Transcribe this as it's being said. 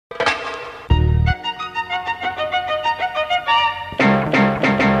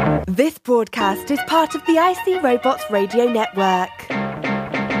This broadcast is part of the IC Robots Radio Network.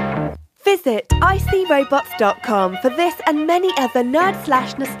 Visit icrobots.com for this and many other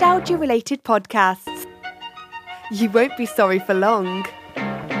nerd/nostalgia-related podcasts. You won't be sorry for long.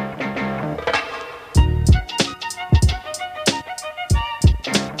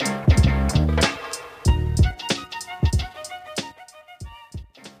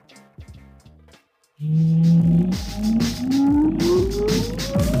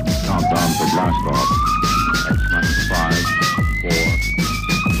 Countdown for blast off. X-minus 5, 4,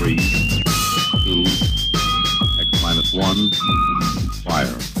 3, 2, X-minus 1,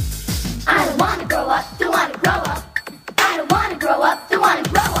 fire. I don't wanna grow up, don't wanna grow up. I don't wanna grow up, don't wanna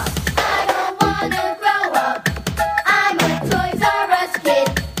grow up. I don't wanna grow up. I'm a Toys R Us kid.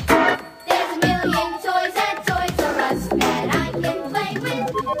 There's a million toys at Toys R Us that I can play with.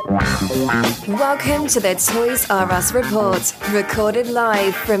 Welcome to the Toys R Us Report, recorded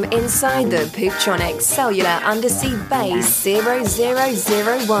live from inside the Pooptronic Cellular Undersea Base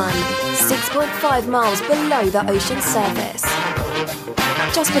 0001, 6.5 miles below the ocean surface.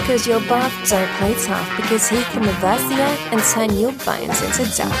 Just because your bath don't play tough, because he can reverse the earth and turn your bones into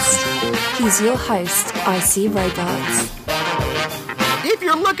dust. He's your host, IC Robots. If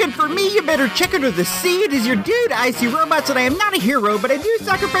you're looking for me, you better check under the sea. It is your dude, IC Robots, and I am not a hero, but I do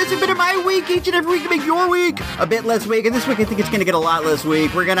sacrifice a bit of my week each and every week to make your week a bit less week. And this week, I think it's going to get a lot less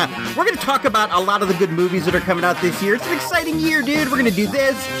week. We're gonna talk about a lot of the good movies that are coming out this year. It's an exciting year, dude. We're gonna do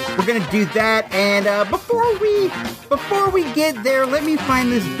this. We're gonna do that. And before we get there, let me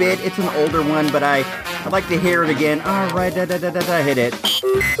find this bit. It's an older one, but I'd like to hear it again. All right, hit it.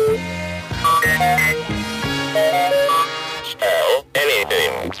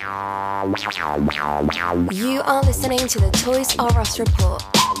 You are listening to the Toys R Us Report.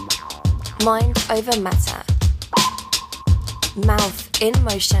 Mind over matter. Mouth in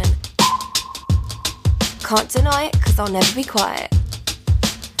motion. Can't deny it, because I'll never be quiet.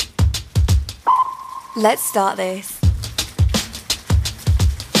 Let's start this.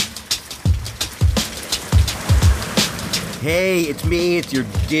 Hey, it's me, it's your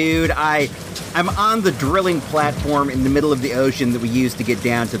dude. I'm on the drilling platform in the middle of the ocean that we use to get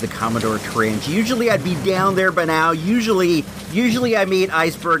down to the Commodore Trench. Usually I'd be down there by now. Usually I meet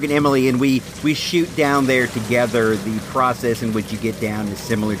Iceberg and Emily and we shoot down there together. The process in which you get down is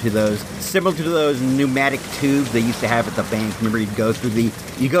similar to those pneumatic tubes they used to have at the bank. Remember, you go through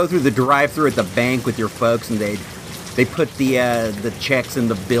the drive-thru at the bank with your folks, and they put the checks and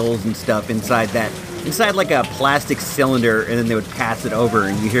the bills and stuff inside like a plastic cylinder, and then they would pass it over,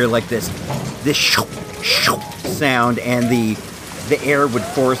 and you hear like this shoo, shoo sound, and the air would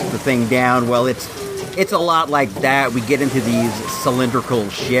force the thing down. Well, it's a lot like that. We get into these cylindrical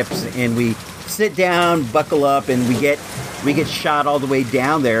ships, and we sit down, buckle up, and we get shot all the way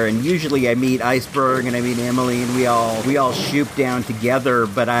down there. And usually I meet Iceberg and I meet Emily, and we all shoot down together.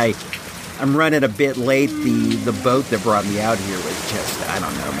 But I'm running a bit late. The boat that brought me out here was just, I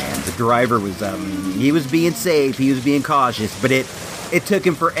don't know, man. The driver was, he was being safe, he was being cautious, but it took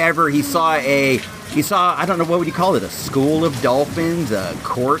him forever. He saw, I don't know, what would you call it, a school of dolphins, a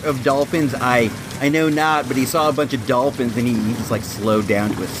court of dolphins? I know not, but he saw a bunch of dolphins, and he just, like, slowed down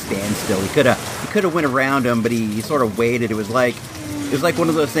to a standstill. He could have went around them, but he sort of waited. It was like one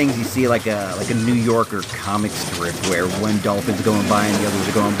of those things you see like a New Yorker comic strip where one dolphin's going by and the others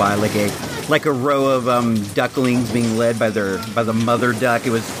are going by, like a row of ducklings being led by the mother duck.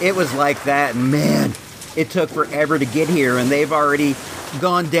 It was like that, and man, it took forever to get here, and they've already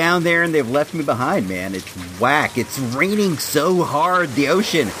gone down there and they've left me behind, man. It's whack. It's raining so hard. The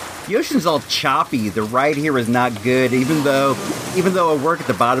ocean's all choppy. The ride here is not good. Even though I work at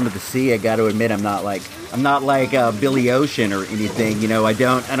the bottom of the sea, I got to admit I'm not like Billy Ocean or anything. You know, I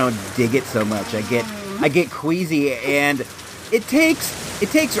don't dig it so much. I get queasy, and it takes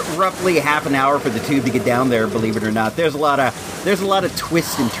roughly half an hour for the tube to get down there. Believe it or not, there's a lot of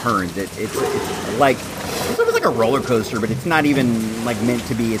twists and turns. It's almost like a roller coaster, but it's not even like meant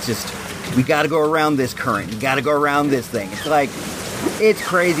to be. It's just, we got to go around this current. You got to go around this thing. It's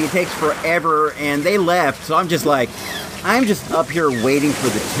crazy. It takes forever, and they left, so I'm just up here waiting for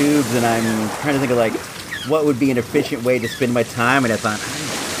the tubes, and I'm trying to think of like what would be an efficient way to spend my time. And I thought,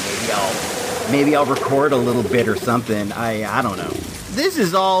 maybe I'll record a little bit or something. I don't know. This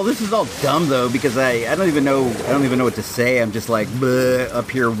is all dumb though, because I don't even know what to say. I'm just like up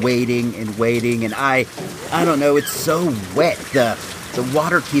here waiting, and I don't know. It's so wet. The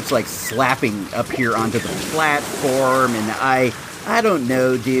water keeps like slapping up here onto the platform, and I don't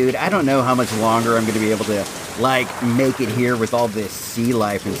know, dude. I don't know how much longer I'm going to be able to like make it here with all this sea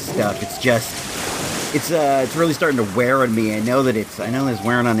life and stuff. It's just it's really starting to wear on me. I know that it's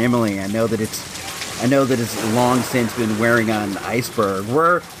wearing on Emily. I know that it's long since been wearing on Iceberg.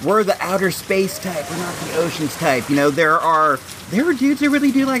 We're the outer space type. We're not the oceans type. You know, there are dudes who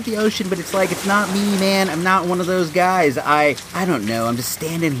really do like the ocean, but it's like, it's not me, man. I'm not one of those guys. I don't know. I'm just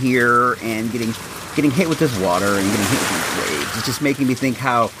standing here and getting hit with this water and getting hit with these waves. It's just making me think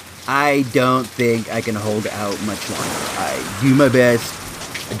how I don't think I can hold out much longer. I do my best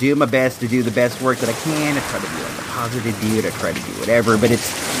to do the best work that I can. I try to be like a positive dude. I try to do whatever, but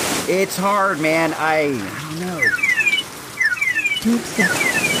it's hard, man. I don't know. Tube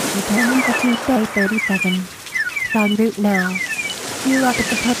 6. Returning to Tube Bay 37. En route now. You up at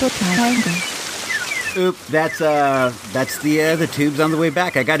the purple triangle. Oop, that's the tubes on the way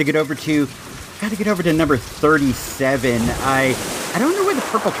back. I gotta get over to number 37. I don't know where the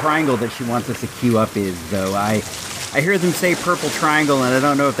purple triangle that she wants us to queue up is, though. I hear them say purple triangle, and I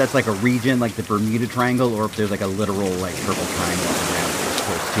don't know if that's like a region, like the Bermuda Triangle, or if there's like a literal like purple triangle around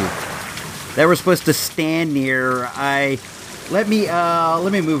that we're supposed to stand near. Let me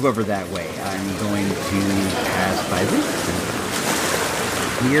move over that way. I'm going to pass by this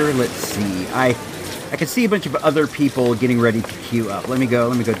here. Let's see. I can see a bunch of other people getting ready to queue up. Let me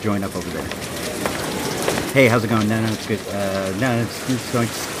go join up over there. Hey, how's it going? No, it's good. Just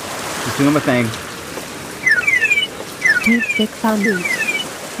doing my thing. Tube 6 en route.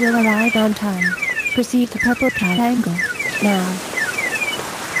 You'll arrive on time. Proceed to purple triangle now.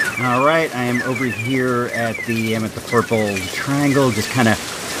 All right, I am over here at the purple triangle, just kind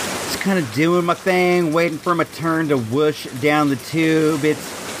of doing my thing, waiting for my turn to whoosh down the tube.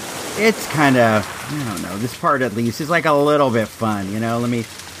 It's kind of, I don't know, this part at least is like a little bit fun, you know. Let me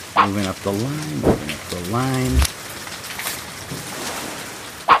moving up the line.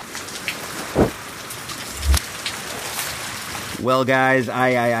 Well, guys,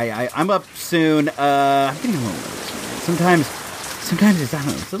 I'm up soon. I'm getting a little nervous. Sometimes it's, I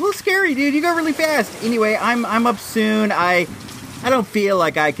don't know, it's a little scary, dude. You go really fast. Anyway, I'm up soon. I don't feel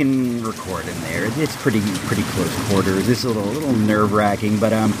like I can record in there. It's pretty close quarters. It's a little nerve wracking,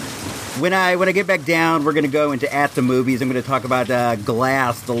 but when I get back down, we're gonna go into At the Movies. I'm gonna talk about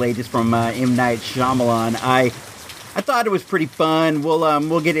Glass, the latest from M. Night Shyamalan. I thought it was pretty fun.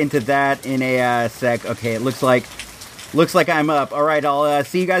 We'll get into that in a sec. Okay, it looks like I'm up. All right, I'll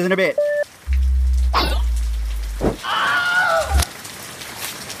see you guys in a bit.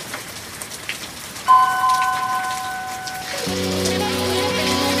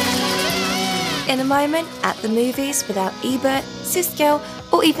 In a moment, At the Movies without Ebert, Siskel,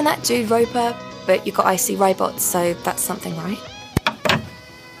 or even that Jude Roper, but you got icy robots, so that's something, right?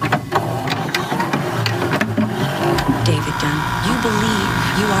 David Dunn, you believe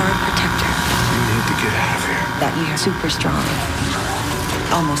you are a protector. You need to get out of here. That you're super strong,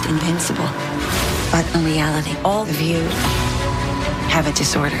 almost invincible. But in reality, all of you have a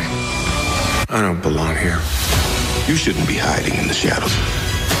disorder. I don't belong here. You shouldn't be hiding in the shadows.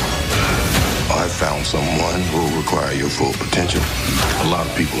 I found someone who will require your full potential. A lot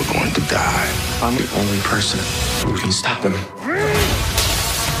of people are going to die. I'm the only person who can stop him.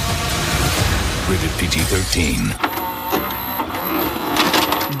 Rated PG-13.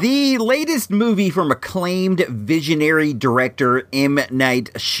 The latest movie from acclaimed visionary director M. Night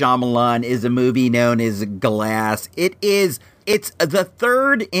Shyamalan is a movie known as Glass. It's the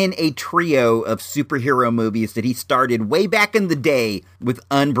third in a trio of superhero movies that he started way back in the day with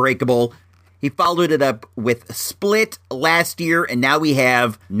Unbreakable. He followed it up with Split last year, and now we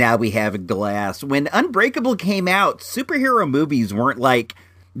have Glass. When Unbreakable came out, superhero movies weren't like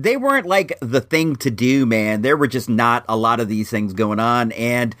the thing to do, man. There were just not a lot of these things going on,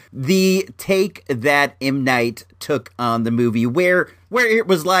 and the take that M. Night took on the movie, where it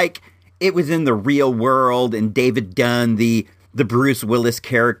was like it was in the real world, and David Dunn, the Bruce Willis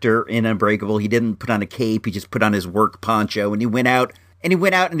character in Unbreakable, he didn't put on a cape, he just put on his work poncho, and he went out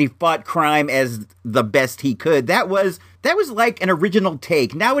and he fought crime as the best he could. That was like an original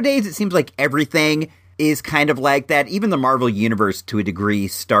take. Nowadays, it seems like everything is kind of like that. Even the Marvel Universe, to a degree,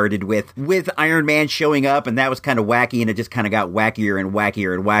 started with Iron Man showing up, and that was kind of wacky, and it just kind of got wackier and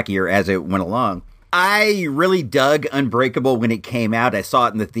wackier and wackier as it went along. I really dug Unbreakable when it came out. I saw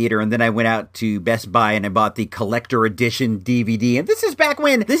it in the theater, and then I went out to Best Buy and I bought the collector edition DVD. And this is back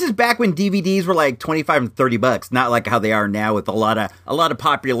when DVDs were like $25 and $30, not like how they are now with a lot of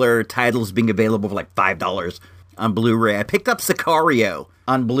popular titles being available for like $5 on Blu-ray. I picked up Sicario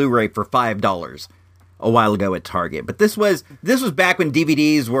on Blu-ray for $5 a while ago at Target. But this was back when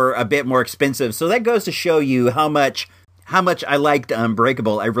DVDs were a bit more expensive. So that goes to show you how much I liked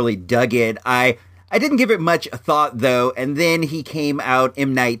Unbreakable. I really dug it. I didn't give it much thought, though, and then he came out,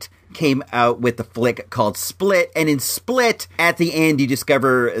 M. Night, came out with a flick called Split. And in Split, at the end, you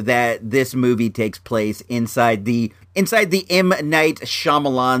discover that this movie takes place inside the M. Night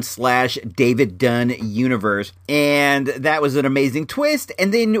Shyamalan / David Dunn universe. And that was an amazing twist.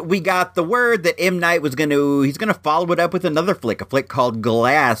 And then we got the word that M. Night he's going to follow it up with another flick, a flick called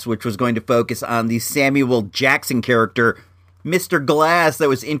Glass, which was going to focus on the Samuel Jackson character, Mr. Glass, that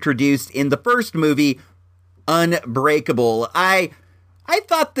was introduced in the first movie, Unbreakable. I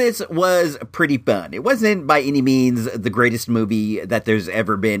thought this was pretty fun. It wasn't by any means the greatest movie that there's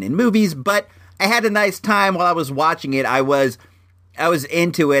ever been in movies, but I had a nice time while I was watching it. I was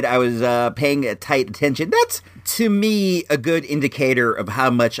into it. I was paying tight attention. That's, to me, a good indicator of how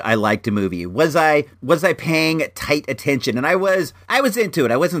much I liked a movie. Was I paying tight attention? And I was into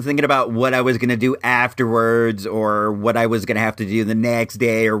it. I wasn't thinking about what I was going to do afterwards, or what I was going to have to do the next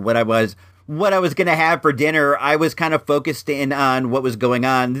day, or what I was going to have for dinner. I was kind of focused in on what was going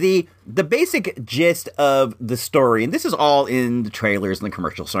on. The basic gist of the story, and this is all in the trailers and the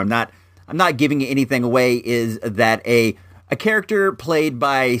commercials, so I'm not giving anything away, is that a character played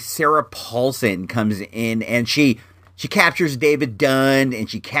by Sarah Paulson comes in, and she captures David Dunn, and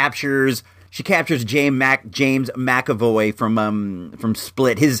she captures James McAvoy from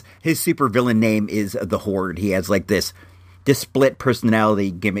Split. His supervillain name is the Horde. He has like this split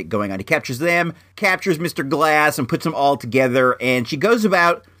personality gimmick going on. He captures them, captures Mr. Glass, and puts them all together, and she goes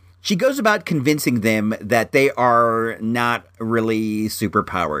about convincing them that they are not really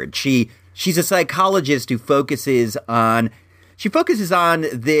superpowered. She's a psychologist who focuses on this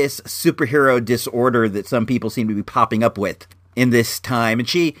superhero disorder that some people seem to be popping up with in this time. And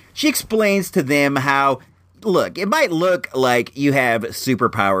she explains to them how, look, it might look like you have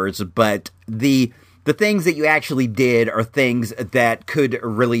superpowers, but the things that you actually did are things that could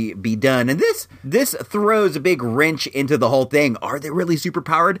really be done. And this throws a big wrench into the whole thing. Are they really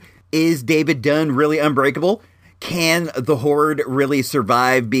superpowered? Is David Dunn really unbreakable? Can the Horde really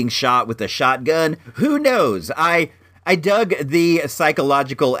survive being shot with a shotgun? Who knows? I dug the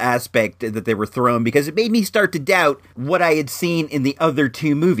psychological aspect that they were throwing, because it made me start to doubt what I had seen in the other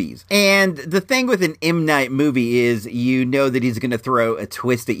two movies. And the thing with an M. Night movie is, you know that he's going to throw a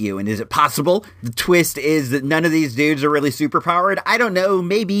twist at you. And is it possible the twist is that none of these dudes are really superpowered? I don't know.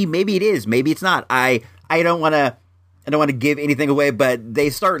 Maybe it is. Maybe it's not. I don't want to give anything away, but they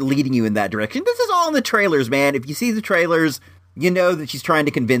start leading you in that direction. This is all in the trailers, man. If you see the trailers, you know that she's trying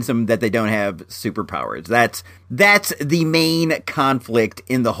to convince them that they don't have superpowers. That's the main conflict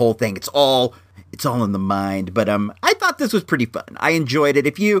in the whole thing. It's all in the mind. But I thought this was pretty fun. I enjoyed it.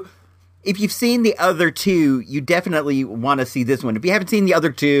 If you've seen the other two, you definitely want to see this one. If you haven't seen the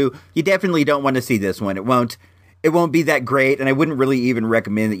other two, you definitely don't want to see this one. It won't be that great, and I wouldn't really even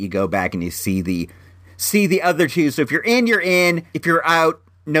recommend that you go back and you see the other two. So if you're in, you're in. If you're out,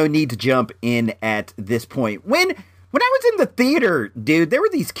 no need to jump in at this point. When I was in the theater, dude, there were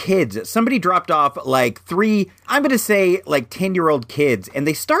these kids. Somebody dropped off like 3, I'm going to say like 10-year-old kids, and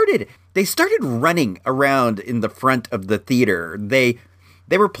they started running around in the front of the theater. They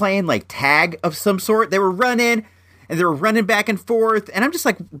were playing like tag of some sort. They were running, and they were running back and forth, and I'm just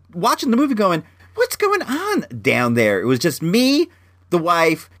like watching the movie going, what's going on down there? It was just me, the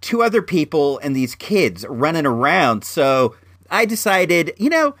wife, 2 other people, and these kids running around. So I decided,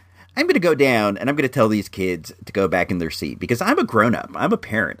 I'm going to go down and I'm going to tell these kids to go back in their seat, because I'm a grown-up. I'm a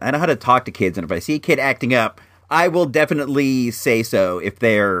parent. I know how to talk to kids, and if I see a kid acting up, I will definitely say so if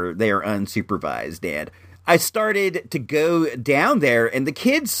they are unsupervised. And I started to go down there, and the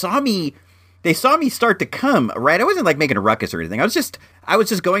kids saw me. They saw me start to come, right? I wasn't like making a ruckus or anything. I was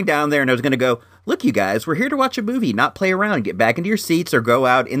just going down there, and I was going to go, look, you guys, we're here to watch a movie, not play around. Get back into your seats or go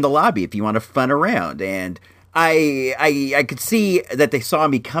out in the lobby if you want to fun around. And I could see that they saw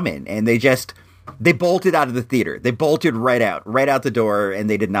me coming, and they bolted out of the theater. They bolted right out the door, and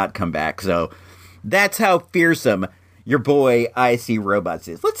they did not come back. So that's how fearsome your boy I See Robots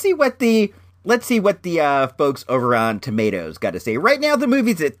is. Let's see what the folks over on Tomatoes got to say. Right now, the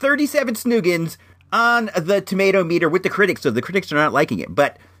movie's at 37 snoogans on the tomato meter with the critics, so the critics are not liking it.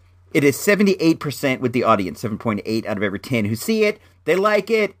 But it is 78% with the audience, 7.8 out of every 10 who see it. They like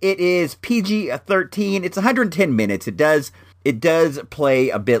it. It is PG-13. It's 110 minutes. It does play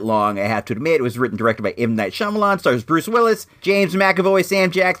a bit long, I have to admit. It was written and directed by M. Night Shyamalan, stars Bruce Willis, James McAvoy, Sam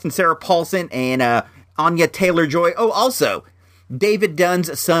Jackson, Sarah Paulson, and Anya Taylor-Joy. Oh, also, David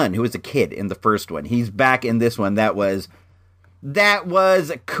Dunn's son, who was a kid in the first one. He's back in this one. That was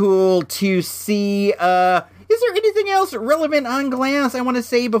cool to see. Is there anything else relevant on Glass I want to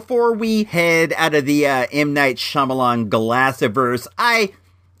say before we head out of the M. Night Shyamalan Glassiverse? I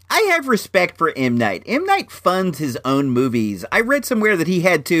I have respect for M. Night. M. Night funds his own movies. I read somewhere that he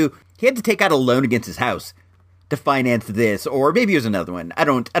had to take out a loan against his house to finance this, or maybe it was another one. I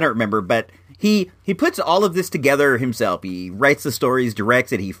don't remember, but he puts all of this together himself. He writes the stories,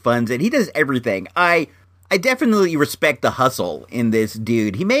 directs it, he funds it, he does everything. I definitely respect the hustle in this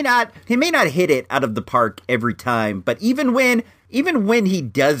dude. He may not hit it out of the park every time, but even when he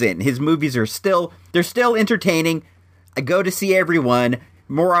doesn't, his movies are still entertaining. I go to see everyone.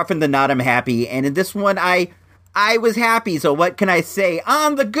 More often than not, I'm happy, and in this one, I was happy, so what can I say?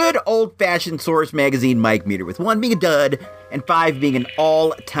 On the good old-fashioned Source Magazine Mike meter, with 1 being a dud and 5 being an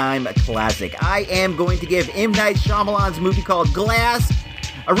all-time classic, I am going to give M. Night Shyamalan's movie called Glass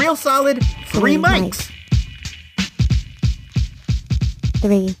a real solid 3 mics.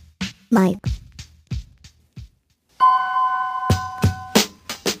 3 mics.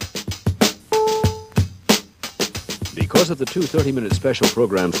 Because of the 2 30-minute special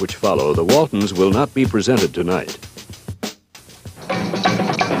programs which follow, the Waltons will not be presented tonight.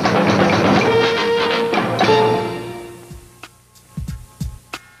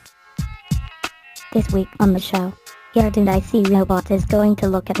 This week on the show, Here Did I See Robots is going to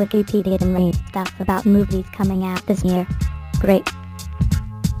look at Wikipedia and read stuff about movies coming out this year. Great.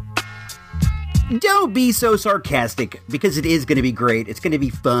 Don't be so sarcastic, because it is going to be great. It's going to be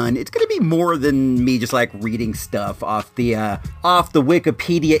fun. It's going to be more than me just like reading stuff off the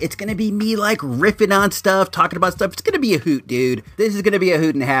Wikipedia. It's going to be me like riffing on stuff, talking about stuff. It's going to be a hoot, dude. This is going to be a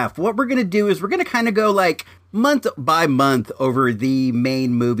hoot and a half. What we're going to do is we're going to kind of go like month by month over the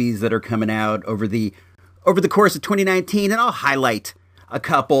main movies that are coming out over the course of 2019, and I'll highlight a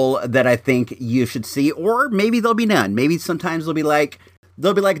couple that I think you should see, or maybe there'll be none. Maybe sometimes they'll be like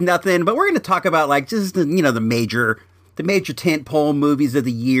nothing, but we're going to talk about like just the major tentpole movies of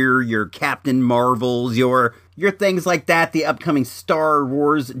the year, your Captain Marvels, your things like that, the upcoming Star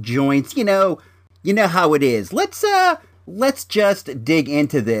Wars joints. You know how it is. Let's just dig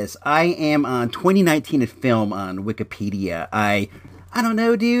into this. I am on 2019 film on Wikipedia. I don't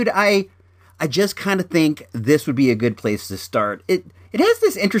know, dude. I just kind of think this would be a good place to start. It has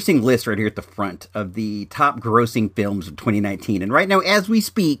this interesting list right here at the front of the top grossing films of 2019. And right now, as we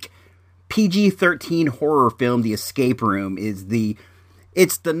speak, PG-13 horror film The Escape Room is the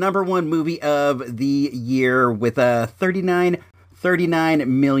number one movie of the year with $39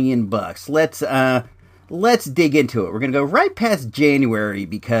 million bucks. Let's dig into it. We're going to go right past January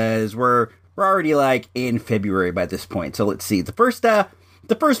because we're already like in February by this point. So let's see. The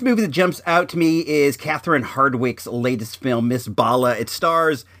first movie that jumps out to me is Catherine Hardwicke's latest film, Miss Bala. It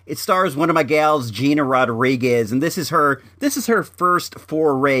stars one of my gals, Gina Rodriguez, and this is her first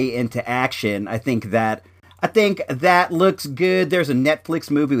foray into action. I think that looks good. There's a Netflix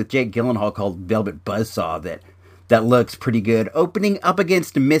movie with Jake Gyllenhaal called Velvet Buzzsaw that looks pretty good. Opening up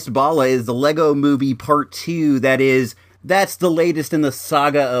against Miss Bala is the Lego Movie Part 2. That's the latest in the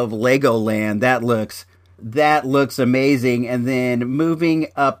saga of Legoland. That looks amazing. And then moving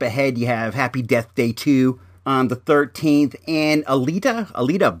up ahead, you have Happy Death Day 2 on the 13th, and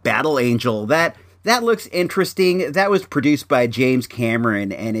Alita Battle Angel. That looks interesting. That was produced by James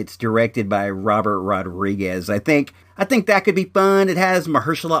Cameron, and it's directed by Robert Rodriguez. I think that could be fun. It has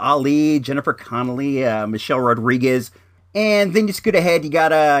Mahershala Ali, Jennifer Connelly, Michelle Rodriguez. And then you scoot ahead, you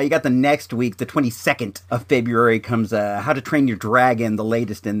got the next week, the 22nd of February comes How to Train Your Dragon, the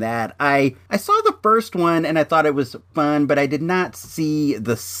latest in that. I saw the first one and I thought it was fun, but I did not see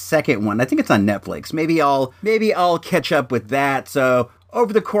the second one. I think it's on Netflix. Maybe I'll catch up with that. So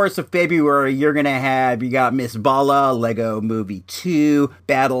over the course of February, you got Miss Bala, Lego Movie 2,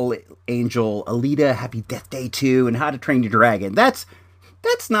 Battle Angel, Alita, Happy Death Day 2, and How to Train Your Dragon. That's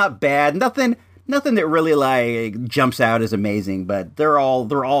not bad. Nothing that really like jumps out as amazing, but they're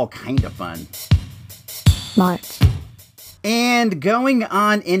all kind of fun. March. And going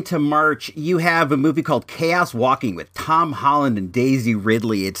on into March, you have a movie called Chaos Walking with Tom Holland and Daisy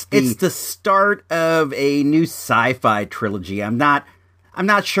Ridley. It's the start of a new sci-fi trilogy. I'm not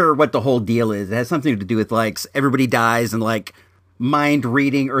sure what the whole deal is. It has something to do with like everybody dies and like mind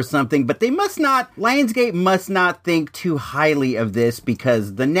reading or something, but Lionsgate must not think too highly of this,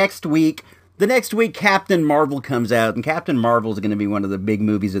 because the next week Captain Marvel comes out, and Captain Marvel is going to be one of the big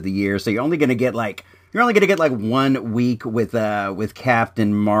movies of the year. So you're only going to get like 1 week with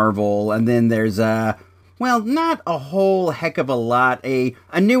Captain Marvel, and then there's not a whole heck of a lot. A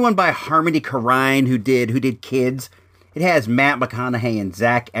new one by Harmony Korine who did Kids. It has Matt McConaughey and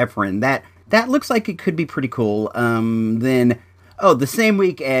Zac Efron. That looks like it could be pretty cool. The same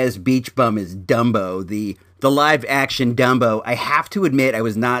week as Beach Bum is Dumbo, the live-action Dumbo. I have to admit, I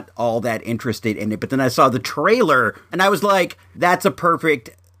was not all that interested in it, but then I saw the trailer, and I was like, that's a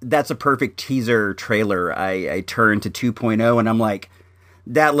perfect that's a perfect teaser trailer. I turned to 2.0 and I'm like,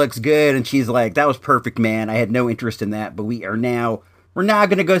 that looks good. And she's like, that was perfect, man. I had no interest in that, but we're now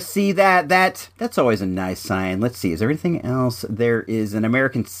going to go see that. That's always a nice sign. Let's see. Is there anything else? There is an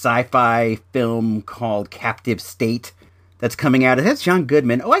American sci-fi film called Captive State that's coming out. It has John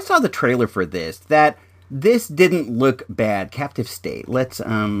Goodman. Oh, I saw the trailer for this. This didn't look bad. Captive State.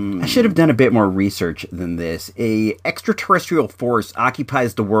 I should have done a bit more research than this. A extraterrestrial force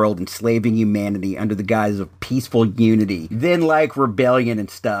occupies the world, enslaving humanity under the guise of peaceful unity. Then, like, rebellion and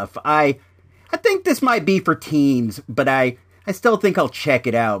stuff. I think this might be for teens, but I still think I'll check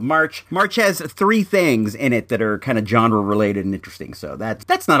it out. March has 3 things in it that are kind of genre-related and interesting, so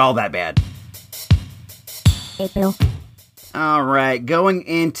that's not all that bad. April. All right, going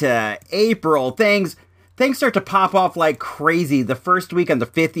into April, things start to pop off like crazy. The first week on the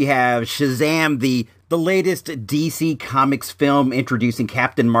 5th, you have Shazam, the latest DC Comics film introducing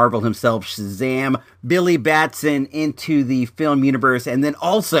Captain Marvel himself, Shazam, Billy Batson into the film universe, and then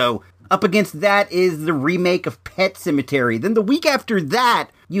also up against that is the remake of Pet Sematary. Then the week after that,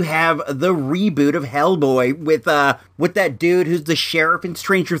 you have the reboot of Hellboy with that dude who's the sheriff in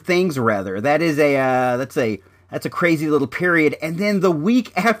Stranger Things, rather. That's a crazy little period. And then the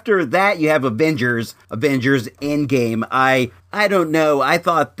week after that, you have Avengers Endgame. I don't know. I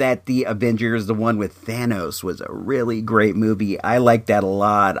thought that the Avengers, the one with Thanos, was a really great movie. I liked that a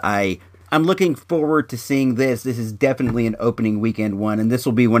lot. I'm looking forward to seeing this. This is definitely an opening weekend one, and this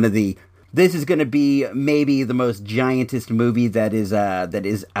will be this is going to be maybe the most giantest movie that is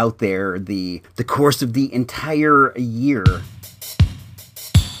out there the course of the entire year.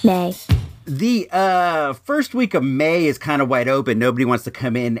 May. The first week of May is kind of wide open. Nobody wants to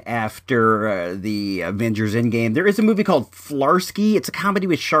come in after the Avengers Endgame. There is a movie called Flarsky. It's a comedy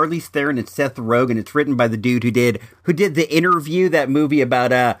with Charlize Theron and Seth Rogen. It's written by the dude who did The Interview, that movie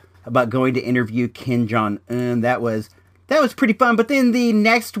about going to interview Kim Jong-un. That was pretty fun. But then the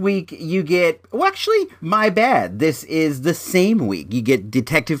next week you get, well, actually, my bad. This is the same week. You get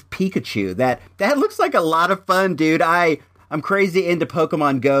Detective Pikachu. That looks like a lot of fun, dude. I'm crazy into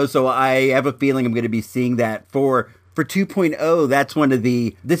Pokemon Go, so I have a feeling I'm going to be seeing that for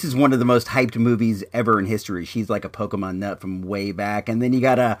 2.0. This is one of the most hyped movies ever in history. She's like a Pokemon nut from way back. And then you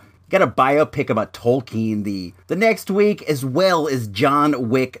got a biopic about Tolkien the next week, as well as John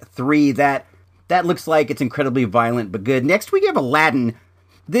Wick 3. That looks like it's incredibly violent but good. Next week you have Aladdin.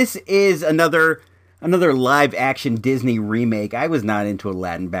 This is another live action Disney remake. I was not into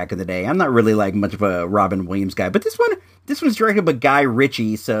Aladdin back in the day. I'm not really like much of a Robin Williams guy, but this one's directed by Guy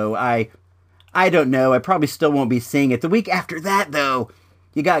Ritchie, so I don't know. I probably still won't be seeing it. The week after that, though,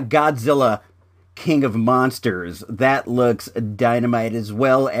 you got Godzilla, King of Monsters. That looks dynamite, as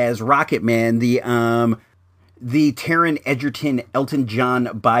well as Rocketman, the Taron Egerton Elton John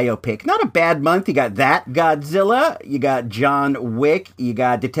biopic. Not a bad month. You got that, Godzilla, you got John Wick, you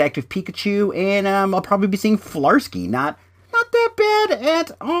got Detective Pikachu, and I'll probably be seeing Flarsky. Not that bad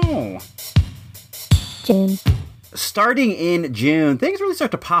at all. June. Starting in June, things really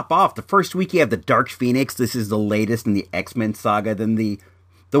start to pop off. The first week you have the Dark Phoenix. This is the latest in the X-Men saga. Then the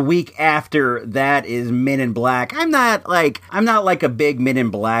week after that is Men in Black. I'm not like a big Men in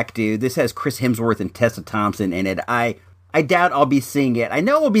Black dude. This has Chris Hemsworth and Tessa Thompson in it. I doubt I'll be seeing it. I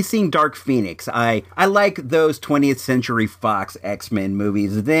know I'll be seeing Dark Phoenix. I like those 20th Century Fox X-Men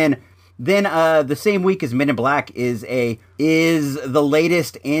movies. Then the same week as Men in Black is the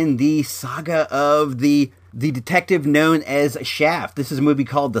latest in the saga of the detective known as Shaft. This is a movie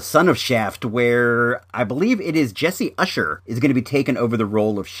called The Son of Shaft, where I believe it is Jesse Usher is going to be taking over the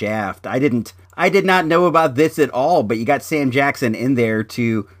role of Shaft. I did not know about this at all, but you got Sam Jackson in there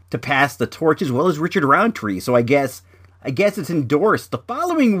to pass the torch, as well as Richard Roundtree. So I guess it's endorsed. The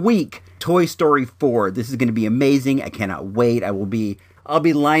following week, Toy Story 4. This is going to be amazing. I cannot wait. I'll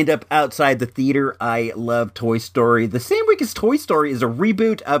be lined up outside the theater. I love Toy Story. The same week as Toy Story is a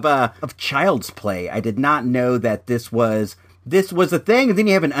reboot of Child's Play. I did not know that this was a thing. And then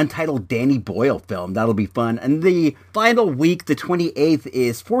you have an untitled Danny Boyle film. That'll be fun. And the final week, the 28th,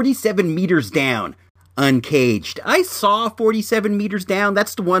 is 47 Meters Down, Uncaged. I saw 47 Meters Down.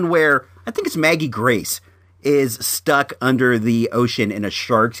 That's the one where I think it's Maggie Grace is stuck under the ocean in a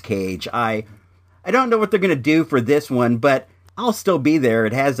shark's cage. I don't know what they're going to do for this one, but I'll still be there.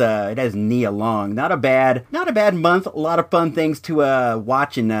 It has Nia Long. Not a bad month. A lot of fun things to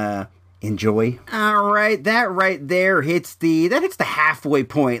watch and enjoy. All right, that right there hits the halfway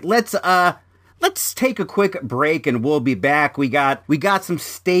point. Let's take a quick break and we'll be back. We got some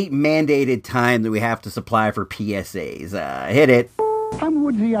state mandated time that we have to supply for PSAs. Hit it. I'm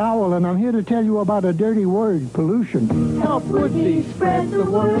Woodsy Owl, and I'm here to tell you about a dirty word, pollution. Help Woodsy spread the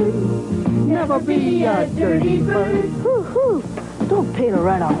word. Never be a dirty bird. Hoo-hoo. Don't paint or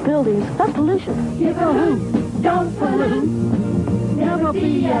write on buildings. That's pollution. Give a hoot, don't pollute. Never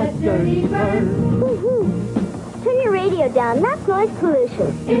be a dirty bird. Woo-hoo. Turn your radio down. That's noise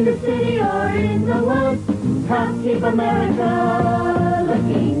pollution. In the city or in the woods, help keep America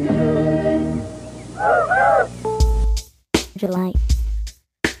looking good. July.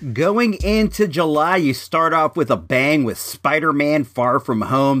 Going into July, you start off with a bang with Spider-Man Far From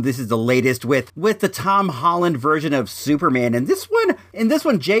Home. This is the latest with the Tom Holland version of Superman. And this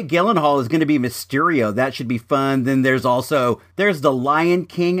one, Jake Gyllenhaal is going to be Mysterio. That should be fun. Then there's The Lion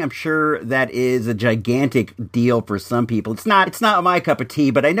King. I'm sure that is a gigantic deal for some people. It's not my cup of tea,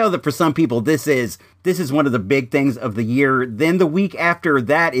 but I know that for some people this is one of the big things of the year. Then the week after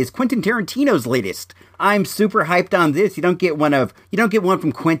that is Quentin Tarantino's latest. I'm super hyped on this. You don't get one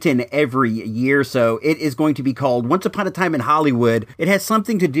from Quentin every year, so it is going to be called Once Upon a Time in Hollywood. It has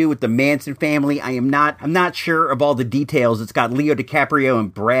something to do with the Manson family. I'm not sure of all the details. It's got Leo DiCaprio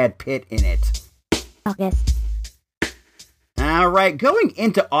and Brad Pitt in it. August. All right, going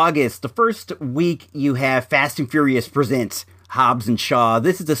into August, the first week you have Fast and Furious presents Hobbs and Shaw.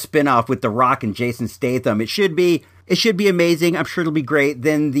 This is a spinoff with The Rock and Jason Statham. It should be amazing. I'm sure it'll be great.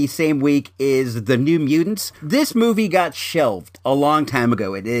 Then the same week is The New Mutants. This movie got shelved a long time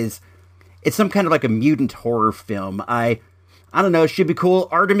ago. It's some kind of like a mutant horror film. I don't know, it should be cool.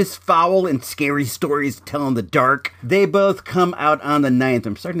 Artemis Fowl and Scary Stories to Tell in the Dark. They both come out on the 9th.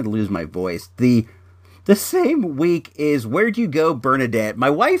 I'm starting to lose my voice. The same week is Where'd You Go, Bernadette? My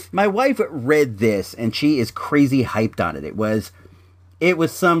wife read this and she is crazy hyped on it. It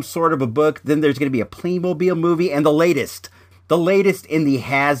was some sort of a book. Then there's going to be a Playmobil movie, and the latest in the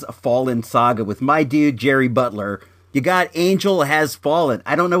Has Fallen saga with my dude Jerry Butler. You got Angel Has Fallen.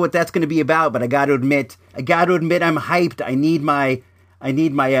 I don't know what that's going to be about, but I got to admit I'm hyped. I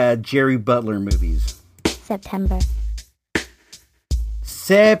need my Jerry Butler movies.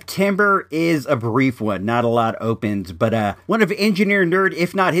 September is a brief one. Not a lot opens, but one of Engineer Nerd,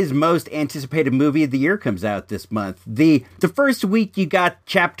 if not his most anticipated movie of the year, comes out this month. The first week you got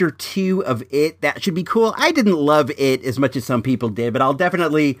Chapter 2 of It. That should be cool. I didn't love It as much as some people did, but I'll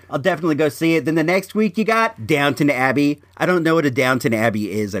definitely go see it. Then the next week you got Downton Abbey. I don't know what a Downton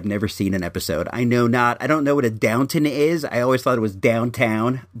Abbey is. I've never seen an episode. I don't know what a Downton is. I always thought it was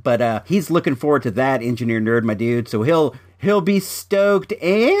downtown, but he's looking forward to that, Engineer Nerd, my dude. So he'll be stoked,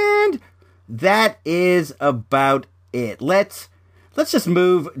 and that is about it. Let's just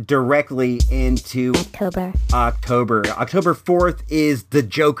move directly into October. October 4th is The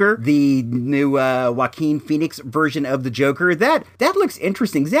Joker, the new Joaquin Phoenix version of The Joker. That looks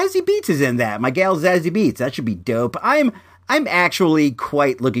interesting. Zazie Beetz is in that. My gal Zazie Beetz. That should be dope. I'm actually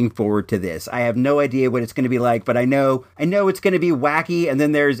quite looking forward to this. I have no idea what it's going to be like, but I know it's going to be wacky. And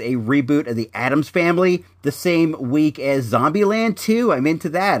then there's a reboot of The Addams Family the same week as Zombieland 2. I'm into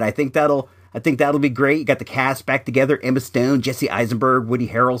that. I think that'll be great. You got the cast back together: Emma Stone, Jesse Eisenberg, Woody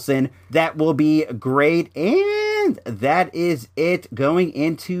Harrelson. That will be great. And that is it going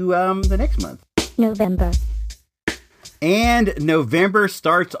into the next month. November. And November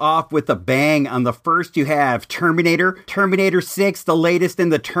starts off with a bang. On the 1st, you have Terminator 6, the latest in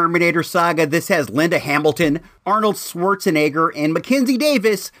the Terminator saga. This has Linda Hamilton, Arnold Schwarzenegger, and Mackenzie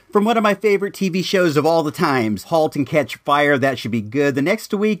Davis from one of my favorite TV shows of all the times, Halt and Catch Fire. That should be good. The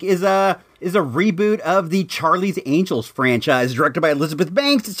next week is a reboot of the Charlie's Angels franchise, directed by Elizabeth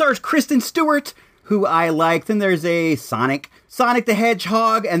Banks. It stars Kristen Stewart, who I like. Then there's a Sonic the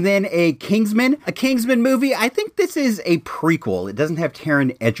Hedgehog, and then a Kingsman movie. I think this is a prequel. It doesn't have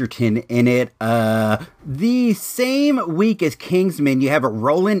Taron Egerton in it. The same week as Kingsman, you have a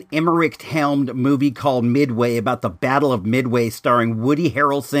Roland Emmerich-helmed movie called Midway, about the Battle of Midway, starring Woody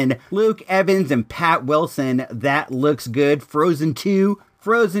Harrelson, Luke Evans, and Pat Wilson. That looks good. Frozen 2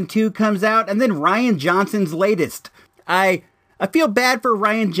 comes out, and then Rian Johnson's latest. I feel bad for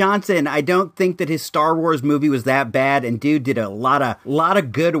Rian Johnson. I don't think that his Star Wars movie was that bad, and dude did a lot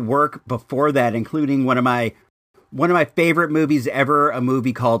of good work before that, including one of my favorite movies ever, a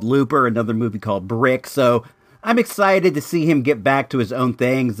movie called Looper, another movie called Brick. So I'm excited to see him get back to his own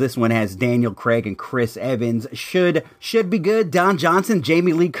things. This one has Daniel Craig and Chris Evans. Should be good. Don Johnson,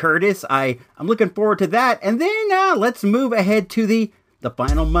 Jamie Lee Curtis. I'm looking forward to that. And then let's move ahead to the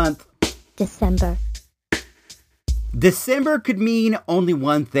final month. December. December could mean only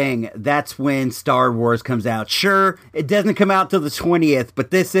one thing. That's when Star Wars comes out. Sure, it doesn't come out till the 20th,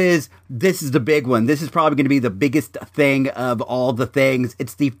 but this is the big one. This is probably going to be the biggest thing of all the things.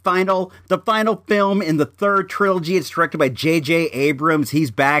 It's the final film in the third trilogy. It's directed by J.J. Abrams.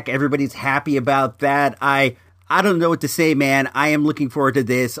 He's back. Everybody's happy about that. I don't know what to say, man. I am looking forward to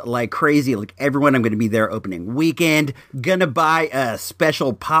this like crazy. Like everyone, I'm going to be there opening weekend. Gonna buy a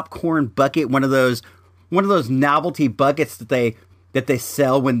special popcorn bucket, one of those novelty buckets that they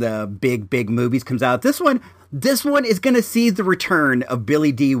sell when the big movies comes out. This one is going to see the return of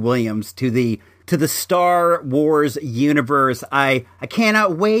Billy D. Williams to the Star Wars universe. I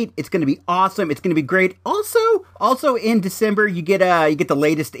cannot wait. It's going to be awesome. It's going to be great. Also in December you get the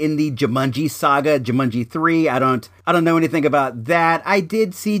latest in the Jumanji saga, Jumanji 3. I don't know anything about that. I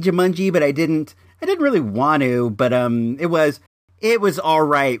did see Jumanji, but I didn't really want to, but it was all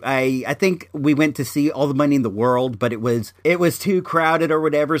right. I think we went to see All the Money in the World, but it was too crowded or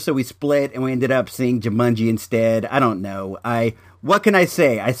whatever, so we split and we ended up seeing Jumanji instead. I don't know. What can I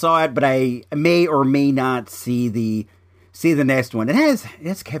say? I saw it, but I may or may not see the next one. It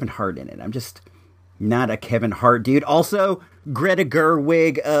has Kevin Hart in it. I'm just not a Kevin Hart dude. Also, Greta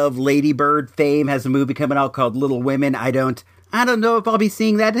Gerwig of Lady Bird fame has a movie coming out called Little Women. I don't know if I'll be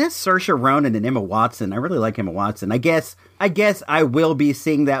seeing that. It has Saoirse Ronan and Emma Watson. I really like Emma Watson. I guess I will be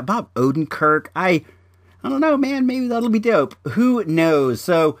seeing that. Bob Odenkirk. I don't know, man. Maybe that'll be dope. Who knows?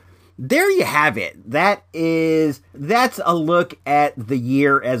 So there you have it. That's a look at the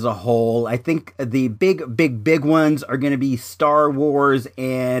year as a whole. I think the big ones are going to be Star Wars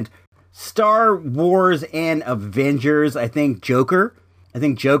and Avengers. I think Joker's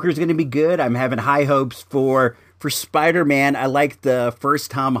going to be good. I'm having high hopes for Spider-Man. I like the first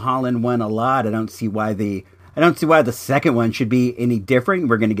Tom Holland one a lot. I don't see why the second one should be any different.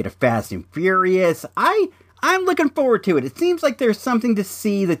 We're going to get a Fast and Furious. I'm looking forward to it. It seems like there's something to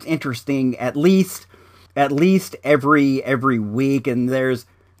see that's interesting at least every week, and there's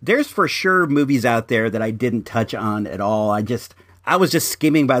for sure movies out there that I didn't touch on at all. I was just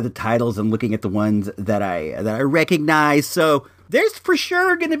skimming by the titles and looking at the ones that I recognize. So there's for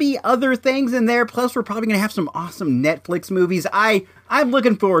sure going to be other things in there. Plus, we're probably going to have some awesome Netflix movies. I'm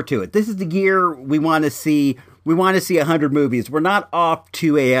looking forward to it. This is the year we want to see. We want to see 100 movies. We're not off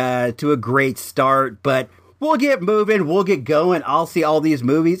to a great start, but we'll get moving. We'll get going. I'll see all these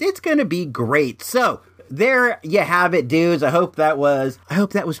movies. It's going to be great. So there you have it, dudes. I hope that was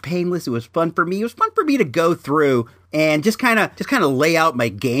painless. It was fun for me. It was fun for me to go through and just kind of lay out my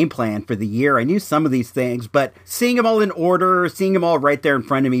game plan for the year. I knew some of these things, but seeing them all in order, seeing them all right there in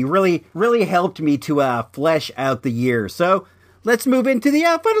front of me really helped me to flesh out the year. So let's move into the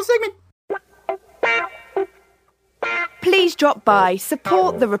final segment. Please drop by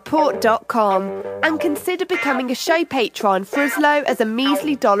supportthereport.com and consider becoming a show patron for as low as a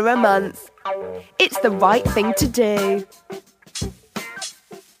measly $1 a month. It's the right thing to do.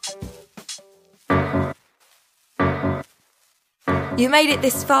 You made it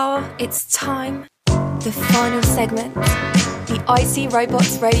this far. It's time. The final segment. The IC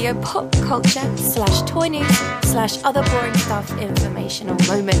Robots Radio pop culture / toy news / other boring stuff informational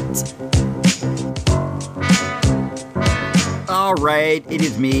moment. All right, it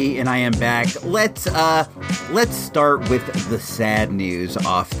is me, and I am back. Let's start with the sad news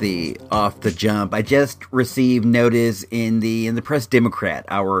off the jump. I just received notice in the Press Democrat,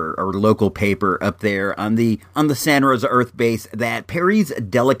 our local paper up there on the Santa Rosa Earth base, that Perry's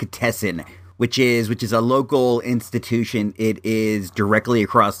Delicatessen, which is a local institution. It is directly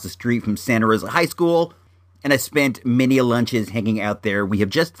across the street from Santa Rosa High School, and I spent many lunches hanging out there. We have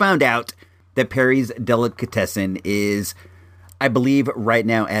just found out that Perry's Delicatessen is, I believe right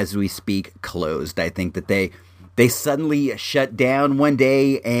now as we speak, closed. I think that they suddenly shut down one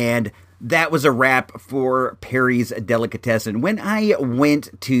day, and that was a wrap for Perry's Delicatessen. When I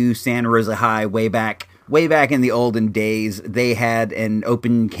went to Santa Rosa High way back in the olden days, they had an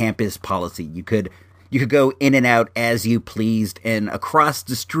open campus policy. You could go in and out as you pleased, and across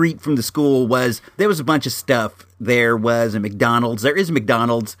the street from the school there was a bunch of stuff. There was a McDonald's. There is a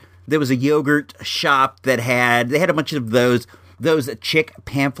McDonald's. There was a yogurt shop that had a bunch of those chick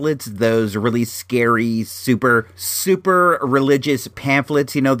pamphlets, those really scary, super religious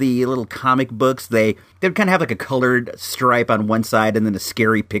pamphlets, the little comic books. They would kind of have like a colored stripe on one side and then a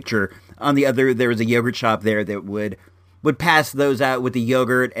scary picture on the other. There was a yogurt shop there that would pass those out with the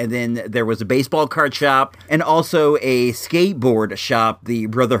yogurt, and then there was a baseball card shop and also a skateboard shop, the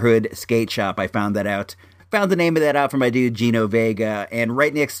Brotherhood Skate Shop. I found that out Found the name of that out from my dude Gino Vega, and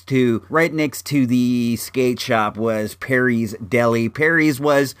right next to the skate shop was Perry's Deli. Perry's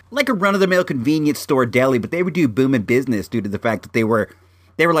was like a run-of-the-mill convenience store deli, but they would do booming business due to the fact that they were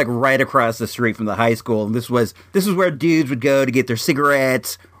like right across the street from the high school, and this was where dudes would go to get their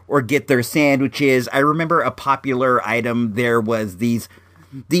cigarettes or get their sandwiches. I remember a popular item there was these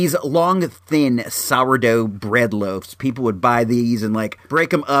long, thin sourdough bread loaves. People would buy these and, like, break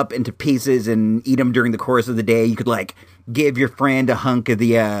them up into pieces and eat them during the course of the day. You could, like, give your friend a hunk of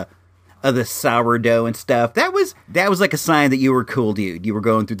the sourdough and stuff. That was like a sign that you were a cool dude. You were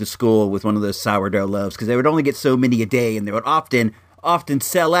going through the school with one of those sourdough loaves, because they would only get so many a day, and they would often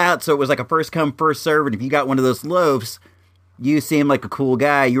sell out, so it was like a first come, first serve, and if you got one of those loaves, you seemed like a cool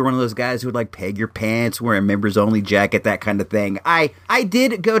guy. You were one of those guys who would, like, peg your pants, wear a members-only jacket, that kind of thing. I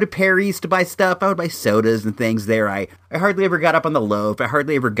did go to Perry's to buy stuff. I would buy sodas and things there. I hardly ever got up on the loaf. I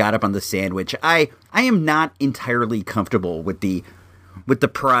hardly ever got up on the sandwich. I am not entirely comfortable with the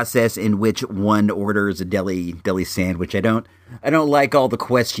process in which one orders a deli sandwich. I don't like all the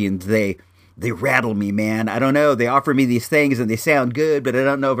questions. They rattle me, man. I don't know. They offer me these things and they sound good, but I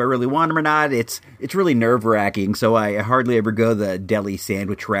don't know if I really want them or not. It's really nerve-wracking, so I hardly ever go the deli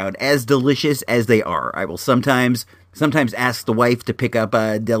sandwich route, as delicious as they are. I will sometimes ask the wife to pick up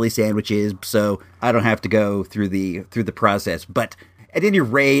deli sandwiches, so I don't have to go through the process. But at any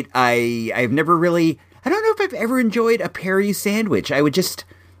rate, I've never really... I don't know if I've ever enjoyed a Perry's sandwich.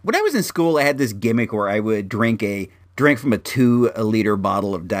 When I was in school, I had this gimmick where I would drink from a 2-liter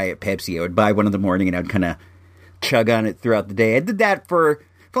bottle of Diet Pepsi. I would buy one in the morning and I would kind of chug on it throughout the day. I did that for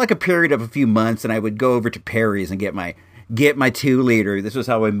like a period of a few months, and I would go over to Perry's and get my 2-liter. This was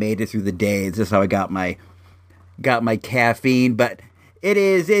how I made it through the day. This is how I got my caffeine. But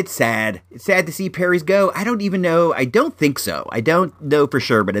it's sad. It's sad to see Perry's go. I don't even know. I don't think so. I don't know for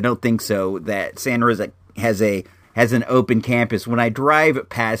sure, but I don't think so that Santa Rosa has an open campus. When I drive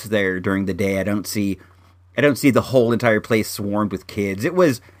past there during the day, I don't see the whole entire place swarmed with kids. It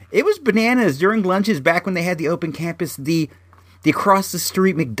was bananas during lunches back when they had the open campus. The across the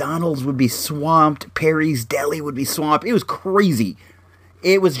street McDonald's would be swamped. Perry's Deli would be swamped. It was crazy.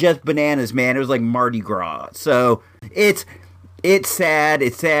 It was just bananas, man. It was like Mardi Gras. So it's sad.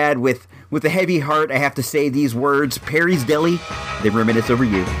 It's sad. With a heavy heart, I have to say these words. Perry's Deli, they reminisce over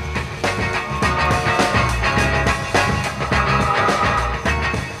you.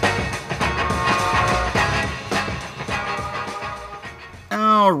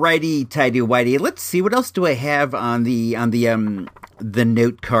 Alrighty, tidy whitey. Let's see, what else do I have on the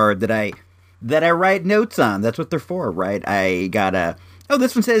note card that I write notes on? That's what they're for, right? I got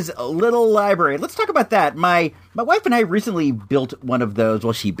this one says little library. Let's talk about that. My wife and I recently built one of those.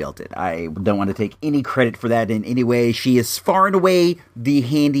 Well, she built it. I don't want to take any credit for that in any way. She is far and away the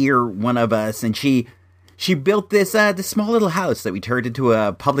handier one of us, and she built this small little house that we turned into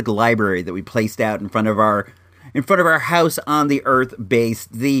a public library that we placed out in front of our house on the Earth base.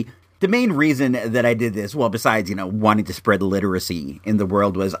 The main reason that I did this, well, besides, wanting to spread literacy in the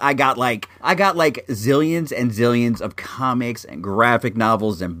world, was I got like zillions and zillions of comics and graphic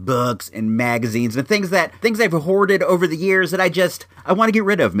novels and books and magazines and things I've hoarded over the years that I want to get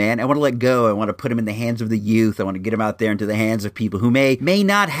rid of, man. I want to let go. I want to put them in the hands of the youth. I want to get them out there into the hands of people who may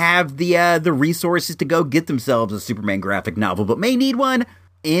not have the resources to go get themselves a Superman graphic novel, but may need one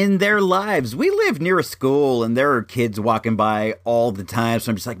in their lives. We live near a school, and there are kids walking by all the time, so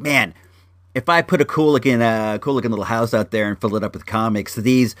I'm just like, man, if I put a cool looking little house out there and fill it up with comics,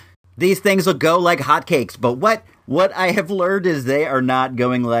 these things will go like hotcakes. But what I have learned is they are not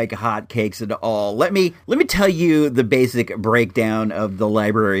going like hotcakes at all. Let me tell you the basic breakdown of the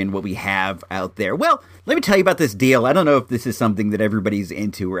library and what we have out there. Well, let me tell you about this deal. I don't know if this is something that everybody's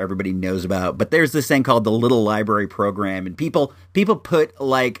into or everybody knows about, but there's this thing called the Little Library Program, and people put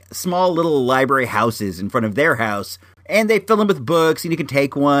like small little library houses in front of their house, and they fill them with books, and you can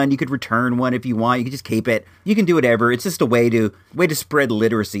take one, you could return one if you want, you can just keep it, you can do whatever. It's just a way to spread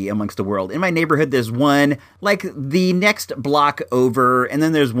literacy amongst the world. In my neighborhood, there's one like the next block over, and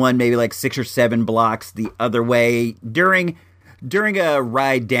then there's one maybe like 6 or 7 blocks the other way. During a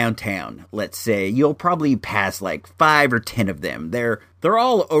ride downtown, let's say, you'll probably pass like 5 or 10 of them. They're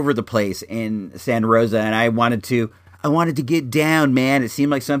all over the place in Santa Rosa, and I wanted to get down, man. It seemed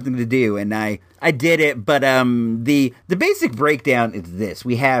like something to do, and I did it. But the basic breakdown is this: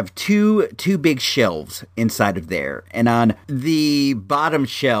 we have two big shelves inside of there, and on the bottom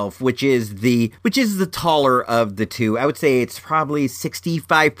shelf, which is the taller of the two, I would say it's probably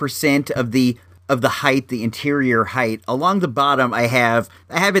 65% of the height, the interior height. Along the bottom, I have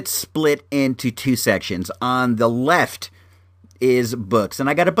it split into 2 sections. On the left is books, and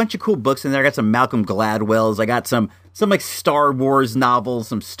I got a bunch of cool books in there. I got some Malcolm Gladwell's. I got some like Star Wars novels,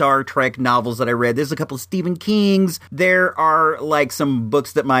 some Star Trek novels that I read. There's a couple of Stephen King's. There are like some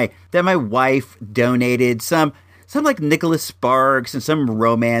books that my wife donated. Some like Nicholas Sparks and some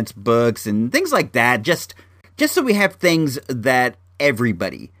romance books and things like that. Just so we have things that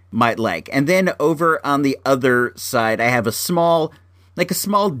everybody might like. And then over on the other side, I have a small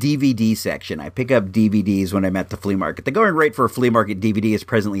DVD section. I pick up DVDs when I'm at the flea market. The going rate for a flea market DVD is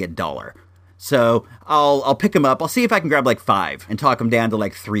presently $1. So I'll pick them up. I'll see if I can grab like 5 and talk them down to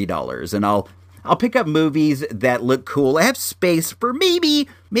like $3. And I'll pick up movies that look cool. I have space for maybe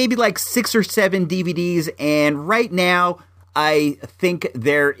like 6 or 7 DVDs. And right now, I think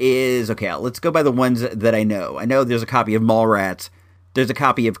there is... Okay, let's go by the ones that I know. I know there's a copy of Mallrats. There's a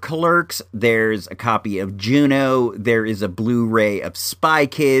copy of Clerks. There's a copy of Juno. There is a Blu-ray of Spy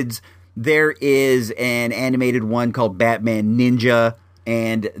Kids. There is an animated one called Batman Ninja.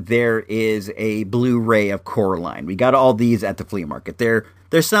 And there is a Blu-ray of Coraline. We got all these at the flea market.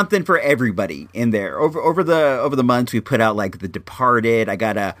 There's something for everybody in there. Over the months, we put out like The Departed. I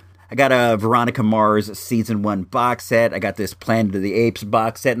got a Veronica Mars season 1 box set. I got this Planet of the Apes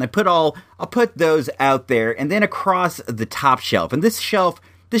box set, and I'll put those out there. And then across the top shelf, and this shelf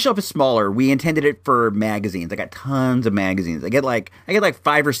is smaller. We intended it for magazines. I got tons of magazines. I get like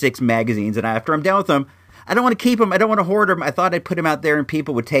 5 or 6 magazines, and after I'm done with them, I don't want to keep them. I don't want to hoard them. I thought I'd put them out there and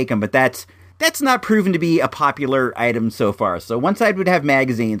people would take them, but that's not proven to be a popular item so far. So one side would have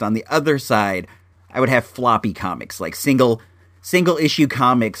magazines. On the other side, I would have floppy comics, like single issue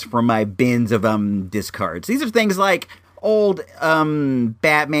comics from my bins of discards. These are things like old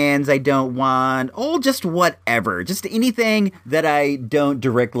Batmans I don't want, old just whatever, just anything that I don't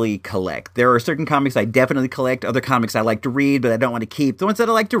directly collect. There are certain comics I definitely collect, other comics I like to read but I don't want to keep. The ones that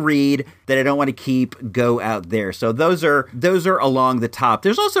I like to read that I don't want to keep go out there. So those are along the top.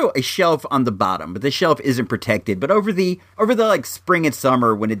 There's also a shelf on the bottom, but the shelf isn't protected. But over the like spring and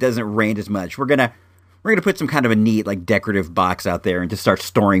summer when it doesn't rain as much, we're gonna put some kind of a neat like decorative box out there and just start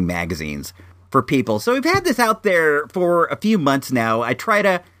storing magazines for people. So we've had this out there for a few months now. I try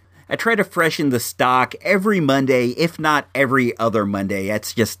to freshen the stock every Monday, if not every other Monday.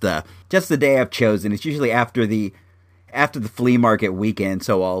 That's just the day I've chosen. It's usually after the flea market weekend,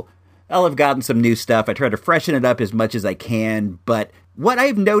 so I'll have gotten some new stuff. I try to freshen it up as much as I can, but what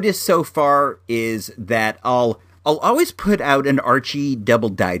I've noticed so far is that I'll always put out an Archie Double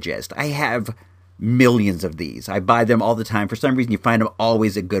Digest. I have millions of these. I buy them all the time. For some reason, you find them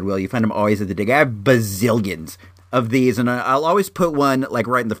always at Goodwill. You find them always at the Dig. I have bazillions of these, and I'll always put one like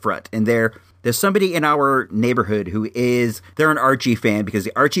right in the front. And there's somebody in our neighborhood they're an Archie fan because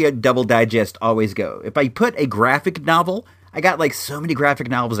the Archie Double Digest always go. If I put a graphic novel, I got like so many graphic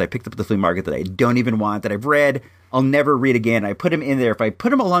novels I picked up at the flea market that I don't even want, that I've read, I'll never read again. I put them in there. If I put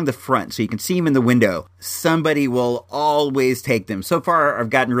them along the front so you can see them in the window, somebody will always take them. So far, I've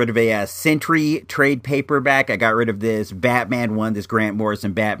gotten rid of a Sentry trade paperback. I got rid of this Batman one, this Grant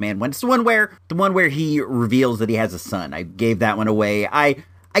Morrison Batman one. It's the one where he reveals that he has a son. I gave that one away. I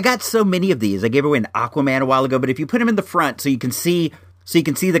got so many of these. I gave away an Aquaman a while ago, but if you put them in the front so you can see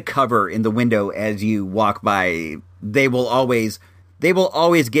the cover in the window as you walk by, they will always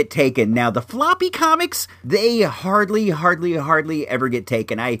get taken. Now, the floppy comics, they hardly ever get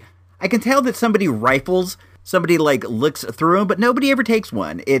taken. I can tell that somebody like looks through them, but nobody ever takes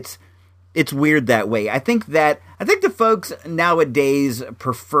one. It's weird that way. I think the folks nowadays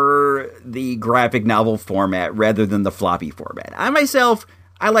prefer the graphic novel format rather than the floppy format. I myself,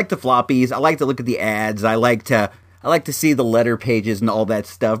 I like the floppies. I like to look at the ads. I like to see the letter pages and all that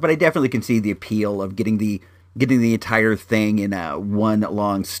stuff, but I definitely can see the appeal of getting the entire thing in one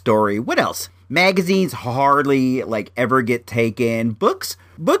long story. What else? Magazines hardly ever get taken. Books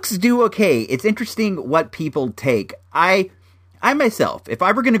do okay. It's interesting what people take. I myself, if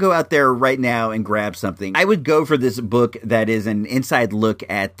I were going to go out there right now and grab something, I would go for this book that is an inside look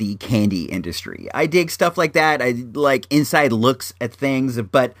at the candy industry. I dig stuff like that. I like inside looks at things,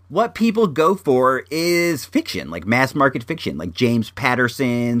 but what people go for is fiction, like mass market fiction, like James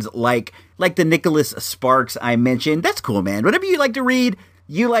Patterson's, like the Nicholas Sparks I mentioned. That's cool, man. Whatever you like to read,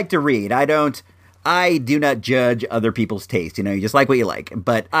 you like to read. I do not judge other people's taste. You just like what you like.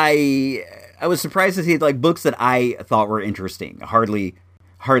 But I was surprised to see books that I thought were interesting hardly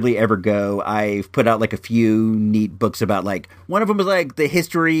ever go. I've put out a few neat books about one of them was the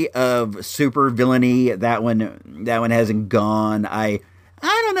history of super villainy. That one hasn't gone. I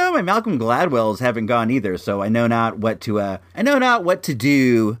don't know. My Malcolm Gladwell's haven't gone either. So I know not what to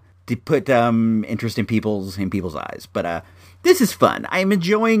do to put interest in people's eyes. But this is fun. I'm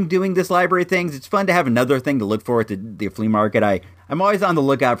enjoying doing this library things. It's fun to have another thing to look for at the flea market. I'm always on the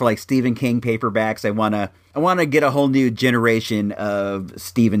lookout for like Stephen King paperbacks. I wanna get a whole new generation of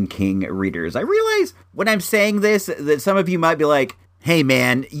Stephen King readers. I realize when I'm saying this that some of you might be like, hey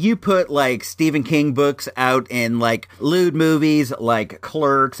man, you put like Stephen King books out in like lewd movies like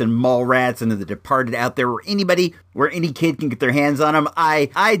Clerks and Mallrats and The Departed out there where any kid can get their hands on them.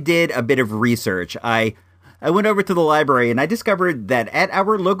 I did a bit of research. I went over to the library and I discovered that at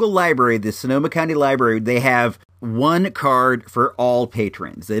our local library, the Sonoma County Library, they have one card for all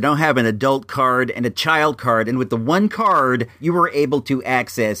patrons. They don't have an adult card and a child card. And with the one card, you were able to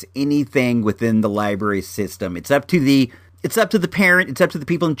access anything within the library system. It's up to the parent, it's up to the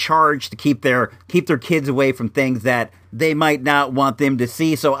people in charge to keep their kids away from things that they might not want them to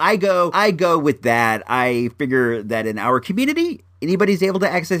see. So I go with that. I figure that in our community, anybody's able to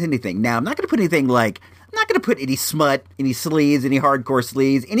access anything. Now, I'm not going to put any smut, any sleaze, any hardcore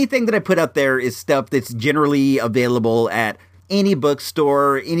sleaze. Anything that I put up there is stuff that's generally available at any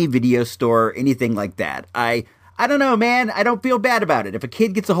bookstore, any video store, anything like that. I don't know, man. I don't feel bad about it. If a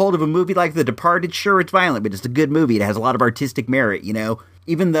kid gets a hold of a movie like The Departed, sure, it's violent, but it's a good movie. It has a lot of artistic merit, you know?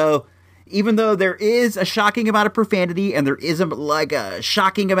 Even though there is a shocking amount of profanity and there is a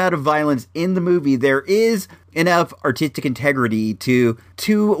shocking amount of violence in the movie, there is enough artistic integrity to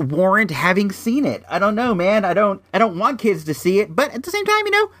warrant having seen it. I don't know, man. I don't want kids to see it, but at the same time,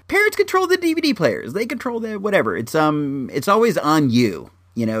 you know, parents control the DVD players. They control the whatever. It's always on you,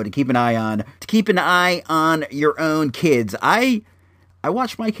 you know, to keep an eye on your own kids. I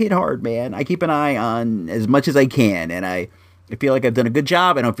watch my kid hard, man. I keep an eye on as much as I can, and I feel like I've done a good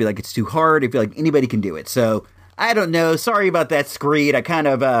job. I don't feel like it's too hard. I feel like anybody can do it. So I don't know. Sorry about that, Screed. I kind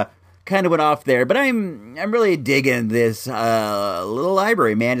of went off there, but I'm really digging this little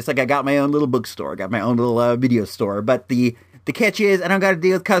library, man. It's like I got my own little bookstore, got my own little video store. But the catch is I don't got to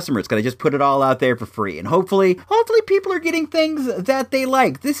deal with customers. Got to just put it all out there for free, and hopefully people are getting things that they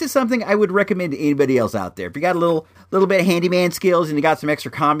like. This is something I would recommend to anybody else out there. If you got a little bit of handyman skills and you got some extra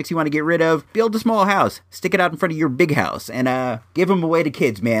comics you want to get rid of, build a small house, stick it out in front of your big house, and give them away to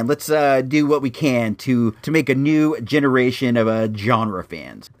kids, man. Let's do what we can to make a new generation of genre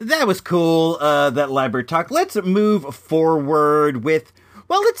fans. That was cool, that library talk. Let's move forward with,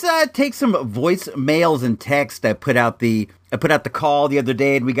 well, let's take some voicemails and text. I put out the call the other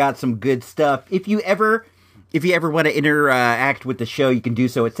day and we got some good stuff. If you ever want to interact with the show, you can do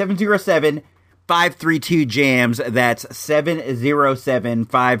so at 707-532-JAMS. That's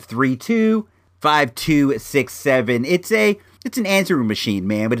 707-532-5267. It's an answering machine,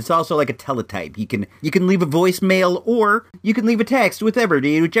 man, but it's also like a teletype. You can leave a voicemail or you can leave a text, whatever,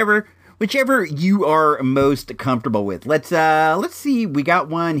 dude, whichever you are most comfortable with. Let's see. We got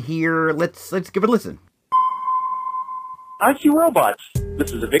one here. Let's give it a listen. IC Robots.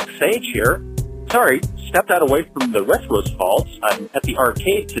 This is Vic Sage here. Sorry, stepped out away from the retro vaults. I'm at the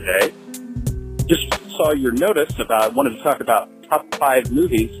arcade today. Just saw your notice about, wanted to talk about top 5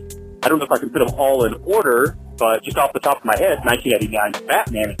 movies. I don't know if I can put them all in order, but just off the top of my head, 1989's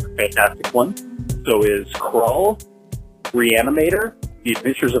Batman is a fantastic one. So is Krull, Reanimator, The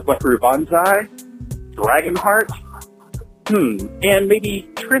Adventures of Buckaroo Banzai, Dragonheart, and maybe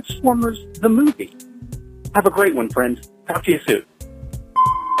Transformers the movie. Have a great one, friends. Talk to you soon.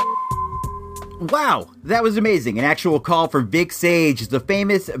 Wow, that was amazing. An actual call for Vic Sage, the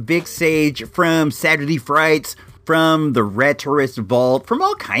famous Vic Sage from Saturday Frights, from the Retroist Vault, from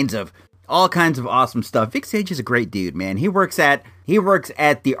all kinds of awesome stuff. Vic Sage is a great dude, man. He works at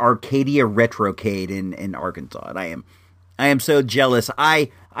the Arcadia Retrocade in Arkansas, and I am so jealous. I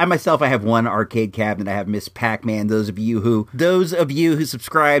myself, I have one arcade cabinet. I have Miss Pac-Man. Those of you who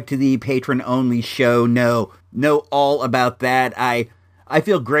subscribe to the patron-only show know all about that. I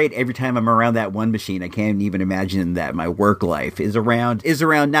feel great every time I'm around that one machine. I can't even imagine that my work life is around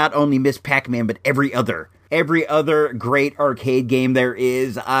not only Miss Pac-Man, but every other great arcade game there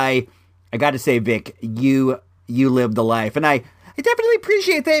is. I got to say, Vic, you live the life, and I definitely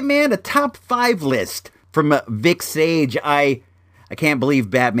appreciate that, man. A top 5 list from Vic Sage. I can't believe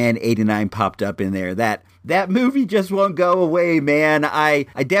Batman 89 popped up in there. That movie just won't go away, man. I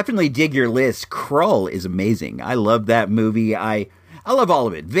definitely dig your list. Krull is amazing. I love that movie. I love all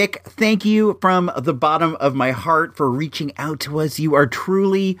of it. Vic, thank you from the bottom of my heart for reaching out to us. You are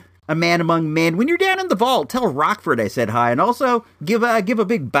truly a man among men. When you're down in the vault, tell Rockford I said hi, and also give a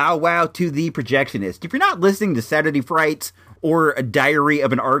big bow wow to the Projectionist. If you're not listening to Saturday Frights or A Diary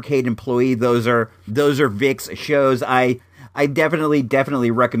of an Arcade Employee, those are Vic's shows. I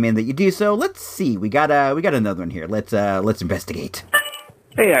definitely recommend that you do so. Let's see. We got another one here. Let's investigate.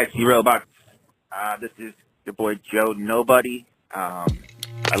 Hey, IC Robots. This is Your boy Joe Nobody. I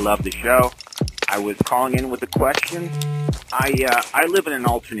love the show. I was calling in with a question. I live in an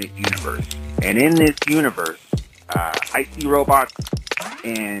alternate universe, and in this universe, Icy Robots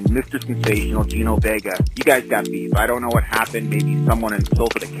and Mr. Sensational, Gino Vega, you guys got beef. I don't know what happened. Maybe someone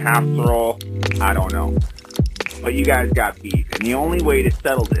insulted a casserole. I don't know. But you guys got beef, and the only way to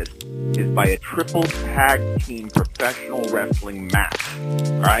settle this is by a triple tag team professional wrestling match.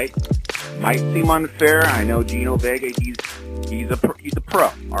 All right? Might seem unfair. I know Gino Vega, he's a pro,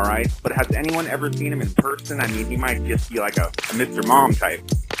 all right? But has anyone ever seen him in person? I mean, he might just be like a Mr. Mom type.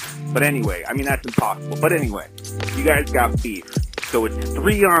 But anyway, I mean, that's impossible. But anyway, you guys got beef. So it's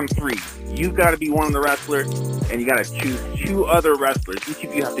 3-on-3. You've got to be one of the wrestlers, and you got to choose 2 other wrestlers. Each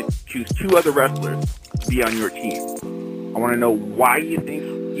of you have to choose 2 other wrestlers to be on your team. I want to know why you think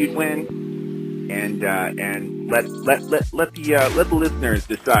you'd win, and let the listeners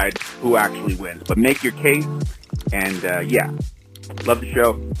decide who actually wins. But make your case, and yeah, love the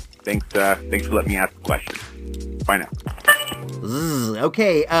show. Thanks for letting me ask the question. Bye now.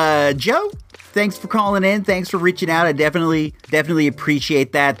 Okay, Joe, thanks for calling in. Thanks for reaching out. I definitely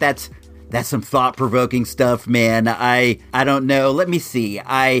appreciate that. That's some thought-provoking stuff, man. I don't know. Let me see.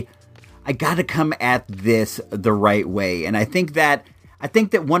 I got to come at this the right way, and I think that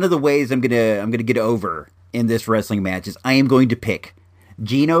one of the ways I'm gonna get over in this wrestling match is I am going to pick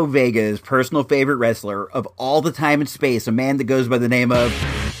Gino Vega's personal favorite wrestler of all the time and space, a man that goes by the name of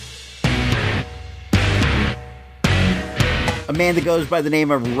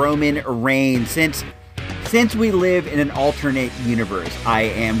Roman Reigns. Since we live in an alternate universe,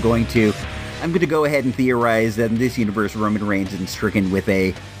 I'm going to go ahead and theorize that in this universe, Roman Reigns is stricken with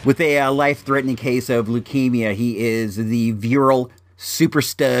a life-threatening case of leukemia. He is the virile super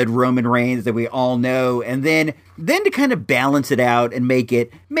stud Roman Reigns that we all know, and then to kind of balance it out and make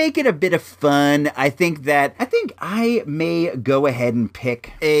it a bit of fun, I think I may go ahead and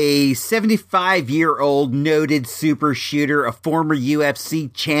pick a 75-year-old noted super shooter, a former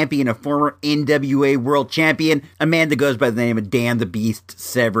UFC champion, a former NWA world champion, a man that goes by the name of Dan the Beast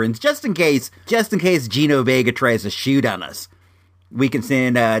Severance, just in case Gino Vega tries to shoot on us. We can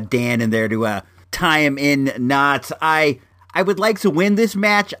send Dan in there to tie him in knots. I would like to win this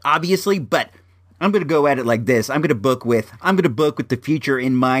match, obviously, but I'm going to go at it like this. I'm going to book with the future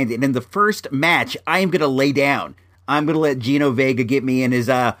in mind, and in the first match, I am going to lay down. I'm going to let Gino Vega get me in his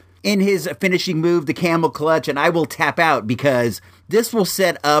finishing move, the camel clutch, and I will tap out because this will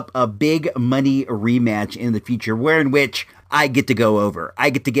set up a big money rematch in the future, in which I get to go over. I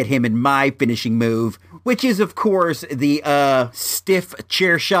get to get him in my finishing move, which is, of course, the stiff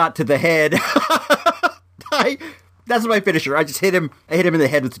chair shot to the head. That's my finisher. I just hit him in the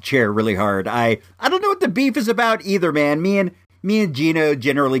head with the chair really hard. I don't know what the beef is about either, man. Me and Gino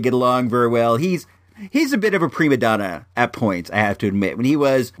generally get along very well. He's a bit of a prima donna at points, I have to admit. When he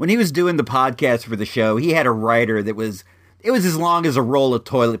was doing the podcast for the show, he had a writer that was as long as a roll of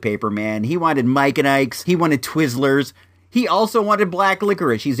toilet paper, man. He wanted Mike and Ike's. He wanted Twizzlers. He also wanted black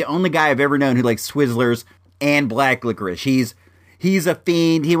licorice. He's the only guy I've ever known who likes Twizzlers and black licorice. He's a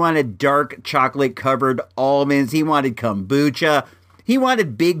fiend. He wanted dark chocolate-covered almonds. He wanted kombucha. He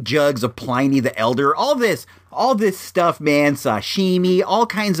wanted big jugs of Pliny the Elder. All this stuff, man. Sashimi. All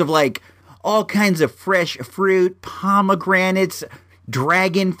kinds of fresh fruit, pomegranates,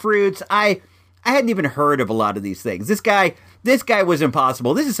 dragon fruits. I hadn't even heard of a lot of these things. This guy was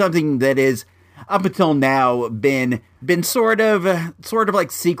impossible. This is something that is, up until now, been sort of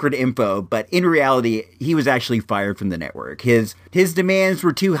like secret info, but in reality, he was actually fired from the network. His demands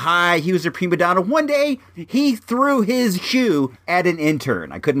were too high. He was a prima donna. One day, he threw his shoe at an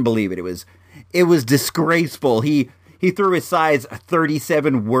intern. I couldn't believe it. It was disgraceful. He threw his size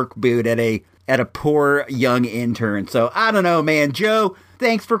 37 work boot at a poor young intern. So I don't know, man. Joe,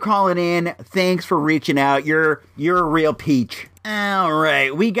 thanks for calling in. Thanks for reaching out. You're a real peach. All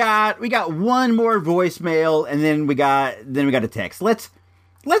right, we got one more voicemail, and then we got a text. Let's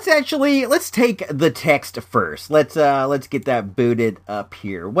take the text first. Let's get that booted up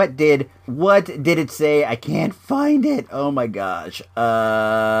here. What did it say? I can't find it. Oh my gosh.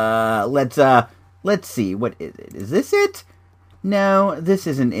 Let's see. What is it? Is this it? No, this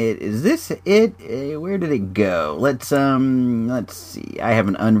isn't it. Is this it? Where did it go? Let's see. I have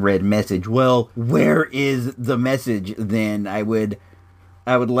an unread message. Well, where is the message then? I would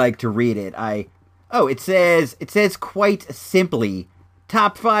like to read it. It says quite simply,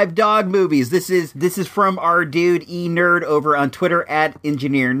 top 5 dog movies. This is from our dude E-Nerd over on Twitter at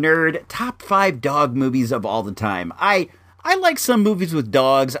Engineer Nerd. Top 5 dog movies of all the time. I like some movies with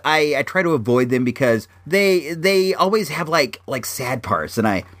dogs. I try to avoid them because they always have like sad parts, and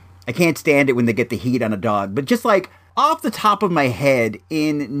I I can't stand it when they get the heat on a dog. But just like off the top of my head,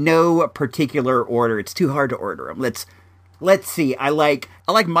 in no particular order, it's too hard to order them. Let's see. I like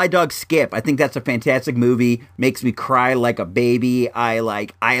My Dog Skip. I think that's a fantastic movie. Makes me cry like a baby. I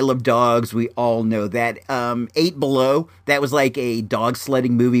like Isle of Dogs. We all know that. 8 Below. That was like a dog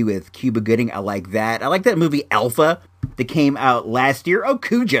sledding movie with Cuba Gooding. I like that. I like that movie Alpha that came out last year. Oh,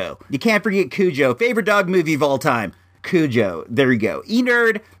 Cujo. You can't forget Cujo. Favorite dog movie of all time. Cujo. There you go.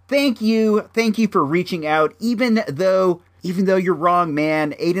 E-Nerd, thank you. Thank you for reaching out. Even though you're wrong,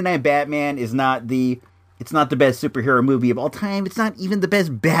 man. 89 Batman is not the best superhero movie of all time. It's not even the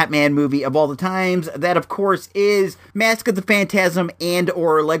best Batman movie of all the times. That, of course, is Mask of the Phantasm and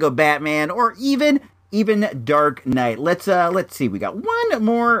or Lego Batman or even Dark Knight. Let's see. We got one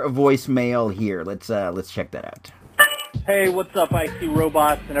more voicemail here. Let's check that out. Hey, what's up, IC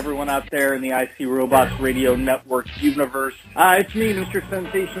Robots and everyone out there in the IC Robots Radio Network universe? It's me, Mr.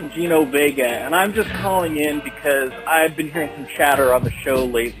 Sensation Gino Vega, and I'm just calling in because I've been hearing some chatter on the show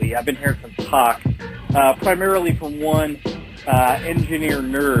lately. I've been hearing some talk, primarily from one engineer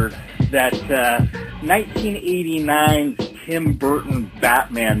nerd, that 1989's Tim Burton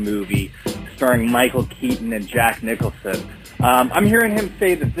Batman movie starring Michael Keaton and Jack Nicholson. I'm hearing him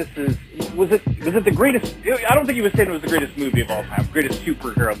say that this was it the greatest, I don't think he was saying it was the greatest movie of all time, greatest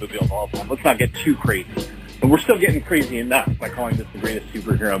superhero movie of all time. Let's not get too crazy. But we're still getting crazy enough by calling this the greatest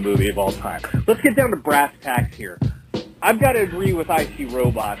superhero movie of all time. Let's get down to brass tacks here. I've got to agree with IC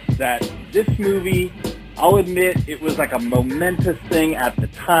Robots that this movie, I'll admit, it was like a momentous thing at the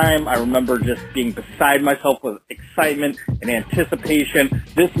time. I remember just being beside myself with excitement and anticipation.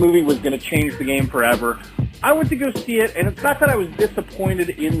 This movie was going to change the game forever. I went to go see it, and it's not that I was disappointed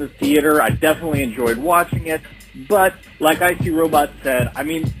in the theater. I definitely enjoyed watching it. But, like IC Robot said, I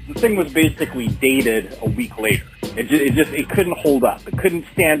mean, the thing was basically dated a week later. It couldn't hold up. It couldn't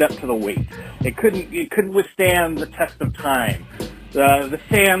stand up to the weight. It couldn't withstand the test of time. The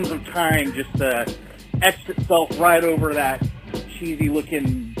sands of time just etched itself right over that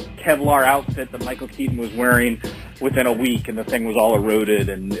cheesy-looking Kevlar outfit that Michael Keaton was wearing within a week, and the thing was all eroded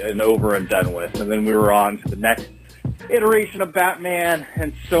and over and done with. And then we were on to the next iteration of Batman,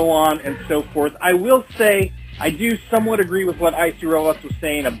 and so on and so forth. I will say, I do somewhat agree with what IC Robots was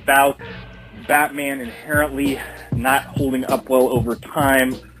saying about Batman inherently not holding up well over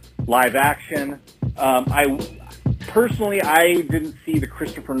time, live action. Personally, I didn't see the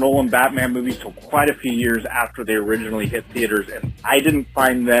Christopher Nolan Batman movies till quite a few years after they originally hit theaters, and I didn't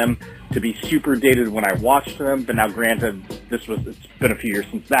find them to be super dated when I watched them. But now, granted, it's been a few years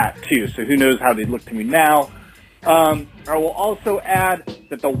since that too, so who knows how they look to me now. I will also add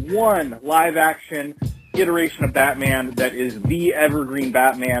that the one live-action iteration of Batman that is the evergreen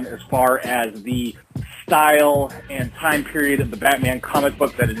Batman as far as the style and time period of the Batman comic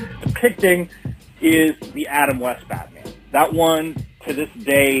book that is depicting is the Adam West Batman. That one, to this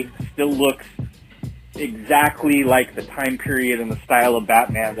day, still looks exactly like the time period and the style of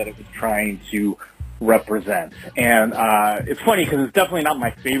Batman that it was trying to represent. And it's funny because it's definitely not my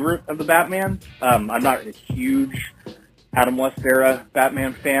favorite of the Batman. I'm not a huge Adam West era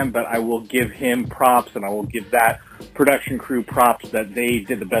Batman fan, but I will give him props, and I will give that production crew props that they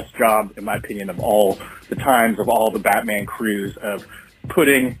did the best job, in my opinion, of all the times of all the Batman crews of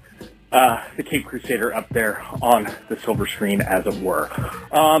putting the Caped Crusader up there on the silver screen, as it were.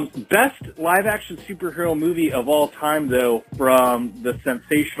 Best live-action superhero movie of all time, though, from the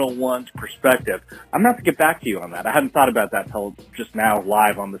Sensational One's perspective. I'm going to have to get back to you on that. I hadn't thought about that till just now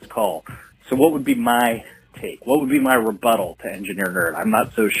live on this call. So what would be my take? What would be my rebuttal to Engineer Nerd? I'm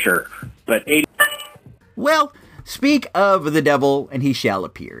not so sure. But Well, speak of the devil, and he shall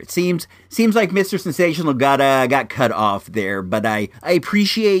appear. It seems like Mr. Sensational got cut off there, but I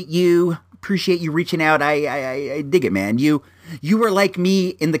appreciate you reaching out. I dig it, man. You are like me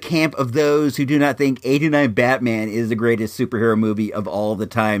in the camp of those who do not think 89 Batman is the greatest superhero movie of all the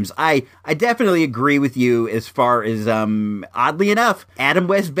times. I definitely agree with you as far as, oddly enough, Adam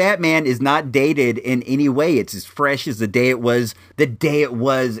West Batman is not dated in any way. It's as fresh as the day it was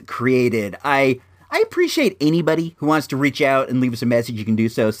created. I appreciate anybody who wants to reach out and leave us a message. You can do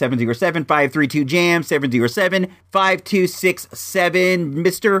so, 707-532-JAM,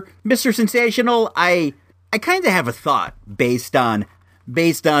 707-5267. Mr. Sensational, I kind of have a thought based on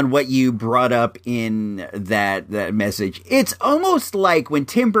what you brought up in that message. It's almost like when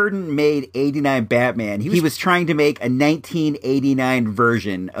Tim Burton made 89 Batman, he was trying to make a 1989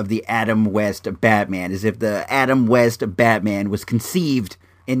 version of the Adam West Batman, as if the Adam West Batman was conceived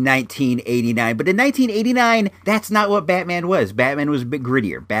in 1989. But in 1989, that's not what Batman was. Batman was a bit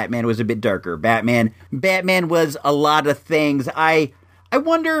grittier. Batman was a bit darker. Batman was a lot of things. I I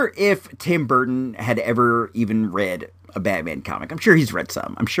wonder if Tim Burton had ever even read a Batman comic. I'm sure he's read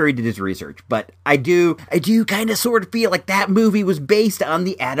some. I'm sure he did his research. But I do kind of sort of feel like that movie was based on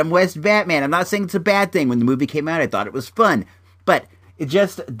the Adam West Batman. I'm not saying it's a bad thing. When the movie came out, I thought it was fun. But it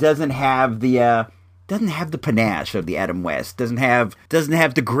just doesn't have the panache of the Adam West. Doesn't have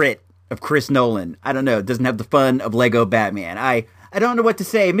the grit of Chris Nolan. I don't know. It doesn't have the fun of Lego Batman. I don't know what to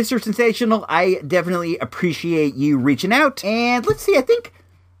say. Mr. Sensational, I definitely appreciate you reaching out. And let's see, I think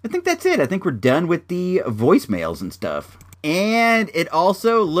that's it. I think we're done with the voicemails and stuff. And it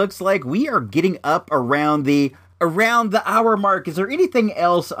also looks like we are getting up around the hour mark. Is there anything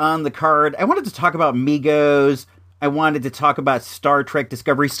else on the card? I wanted to talk about Migos. I wanted to talk about Star Trek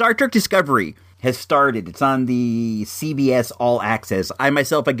Discovery. Star Trek Discovery has started. It's on the CBS All Access. I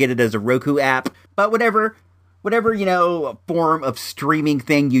get it as a Roku app, but whatever, form of streaming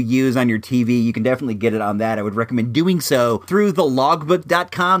thing you use on your TV, you can definitely get it on that. I would recommend doing so through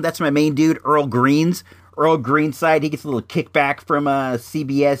thelogbook.com. That's my main dude, Earl Green's side. He gets a little kickback from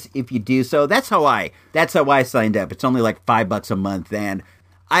CBS if you do so. That's how I signed up. It's only like $5 a month, and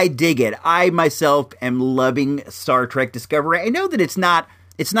I dig it. I myself am loving Star Trek Discovery. I know that it's not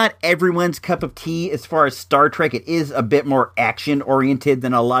everyone's cup of tea as far as Star Trek. It is a bit more action oriented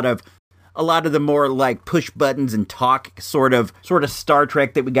than a lot of the more like push buttons and talk sort of Star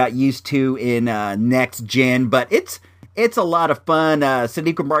Trek that we got used to in Next Gen, but it's a lot of fun.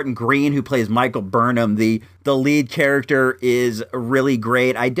 Sonequa Martin Green, who plays Michael Burnham, the lead character, is really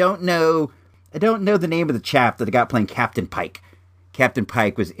great. I don't know the name of the chap that I got playing Captain Pike. Captain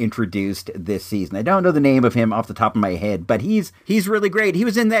Pike was introduced this season. I don't know the name of him off the top of my head, but he's really great. He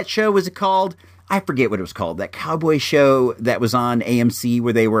was in that show. Was it called? I forget what it was called. That cowboy show that was on AMC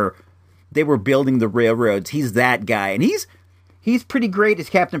where they were building the railroads. He's that guy, and he's pretty great as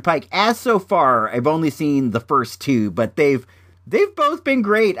Captain Pike. As so far, I've only seen the first two, but they've both been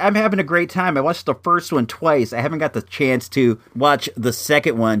great. I'm having a great time. I watched the first one twice. I haven't got the chance to watch the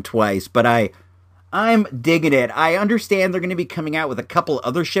second one twice, but I'm digging it. I understand they're going to be coming out with a couple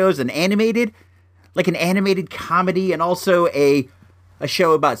other shows, an animated comedy, and also a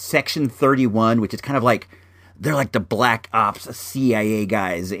show about Section 31, which is kind of like, they're like the Black Ops CIA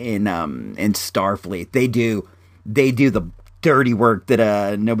guys in Starfleet. They do the dirty work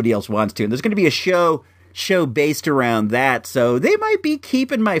that nobody else wants to. And there's going to be a show based around that. So they might be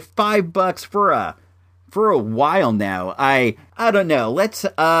keeping my $5 for a while now. I don't know. Let's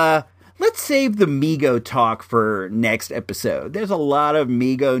save the Migo talk for next episode. There's a lot of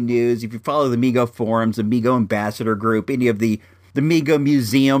Migo news. If you follow the Migo forums, the Migo ambassador group, any of the Migo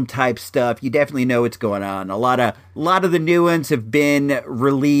museum type stuff, you definitely know what's going on. A lot of the new ones have been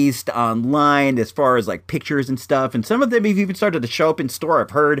released online as far as like pictures and stuff, and some of them have even started to show up in store.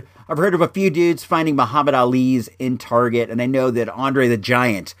 I've heard of a few dudes finding Muhammad Ali's in Target, and I know that Andre the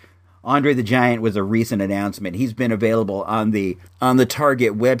Giant was a recent announcement. He's been available on the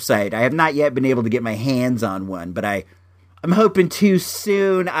Target website. I have not yet been able to get my hands on one, but I'm hoping to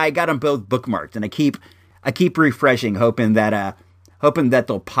soon. I got them both bookmarked, and I keep refreshing, hoping that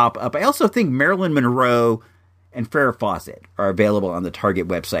they'll pop up. I also think Marilyn Monroe and Farrah Fawcett are available on the Target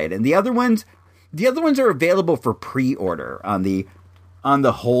website, and the other ones are available for pre-order on the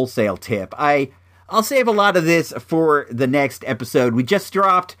wholesale tip. I'll save a lot of this for the next episode. We just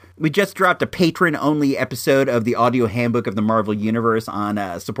dropped a patron-only episode of the audio handbook of the Marvel Universe on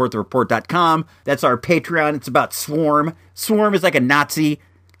supportthereport.com. That's our Patreon. It's about Swarm. Swarm is like a Nazi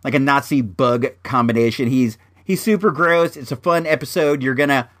bug combination. He's super gross. It's a fun episode. You're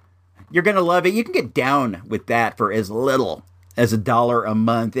gonna love it. You can get down with that for as little as $1 a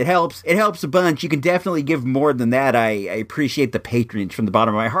month. It helps a bunch. You can definitely give more than that. I appreciate the patronage from the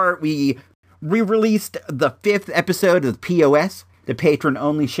bottom of my heart. We released the 5th episode of the POS, the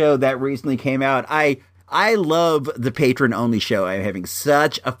patron-only show that recently came out. I love the patron-only show. I'm having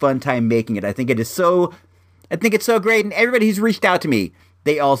such a fun time making it. I think it's so great, and everybody who's reached out to me,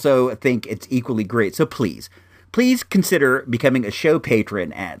 they also think it's equally great. So please consider becoming a show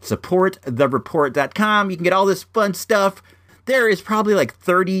patron at supportthereport.com. You can get all this fun stuff. There is probably like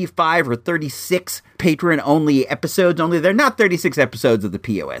 35 or 36 patron-only episodes. Only they're not 36 episodes of the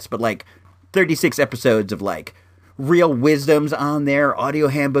POS, but like 36 episodes of like real wisdoms on there. Audio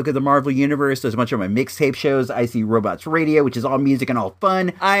handbook of the Marvel Universe. There's a bunch of my mixtape shows. I See Robots Radio, which is all music and all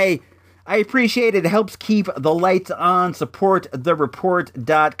fun. I appreciate it. It helps keep the lights on.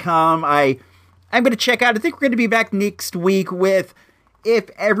 Supportthereport.com. I'm going to check out. I think we're going to be back next week with, if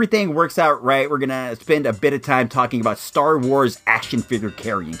everything works out right, we're going to spend a bit of time talking about Star Wars action figure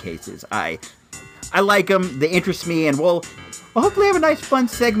carrying cases. I like them. They interest me, and we'll hopefully have a nice, fun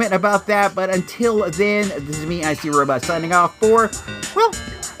segment about that. But until then, this is me, IC Robot, signing off for, well,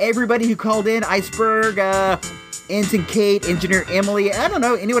 everybody who called in, Iceberg, Ensign Kate, Engineer Emily, I don't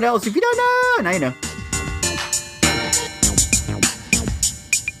know, anyone else. If you don't know, now you know.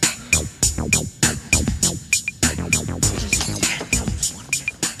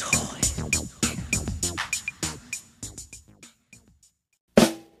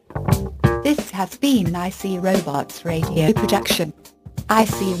 This has been an IC Robots Radio production.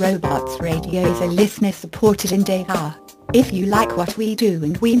 IC Robots Radio is a listener-supported endeavor. If you like what we do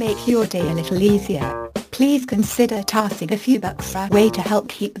and we make your day a little easier, please consider tossing a few bucks our way to help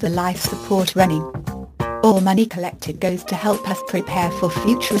keep the life support running. All money collected goes to help us prepare for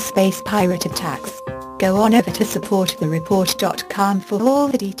future space pirate attacks. Go on over to supportthereport.com for all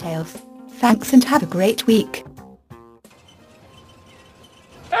the details. Thanks and have a great week.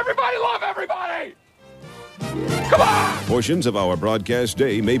 Everybody love everybody! Come on! Portions of our broadcast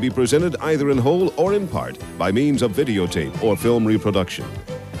day may be presented either in whole or in part by means of videotape or film reproduction.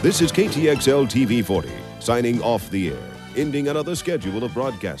 This is KTXL TV 40, signing off the air, ending another schedule of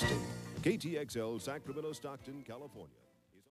broadcasting. KTXL, Sacramento, Stockton, California.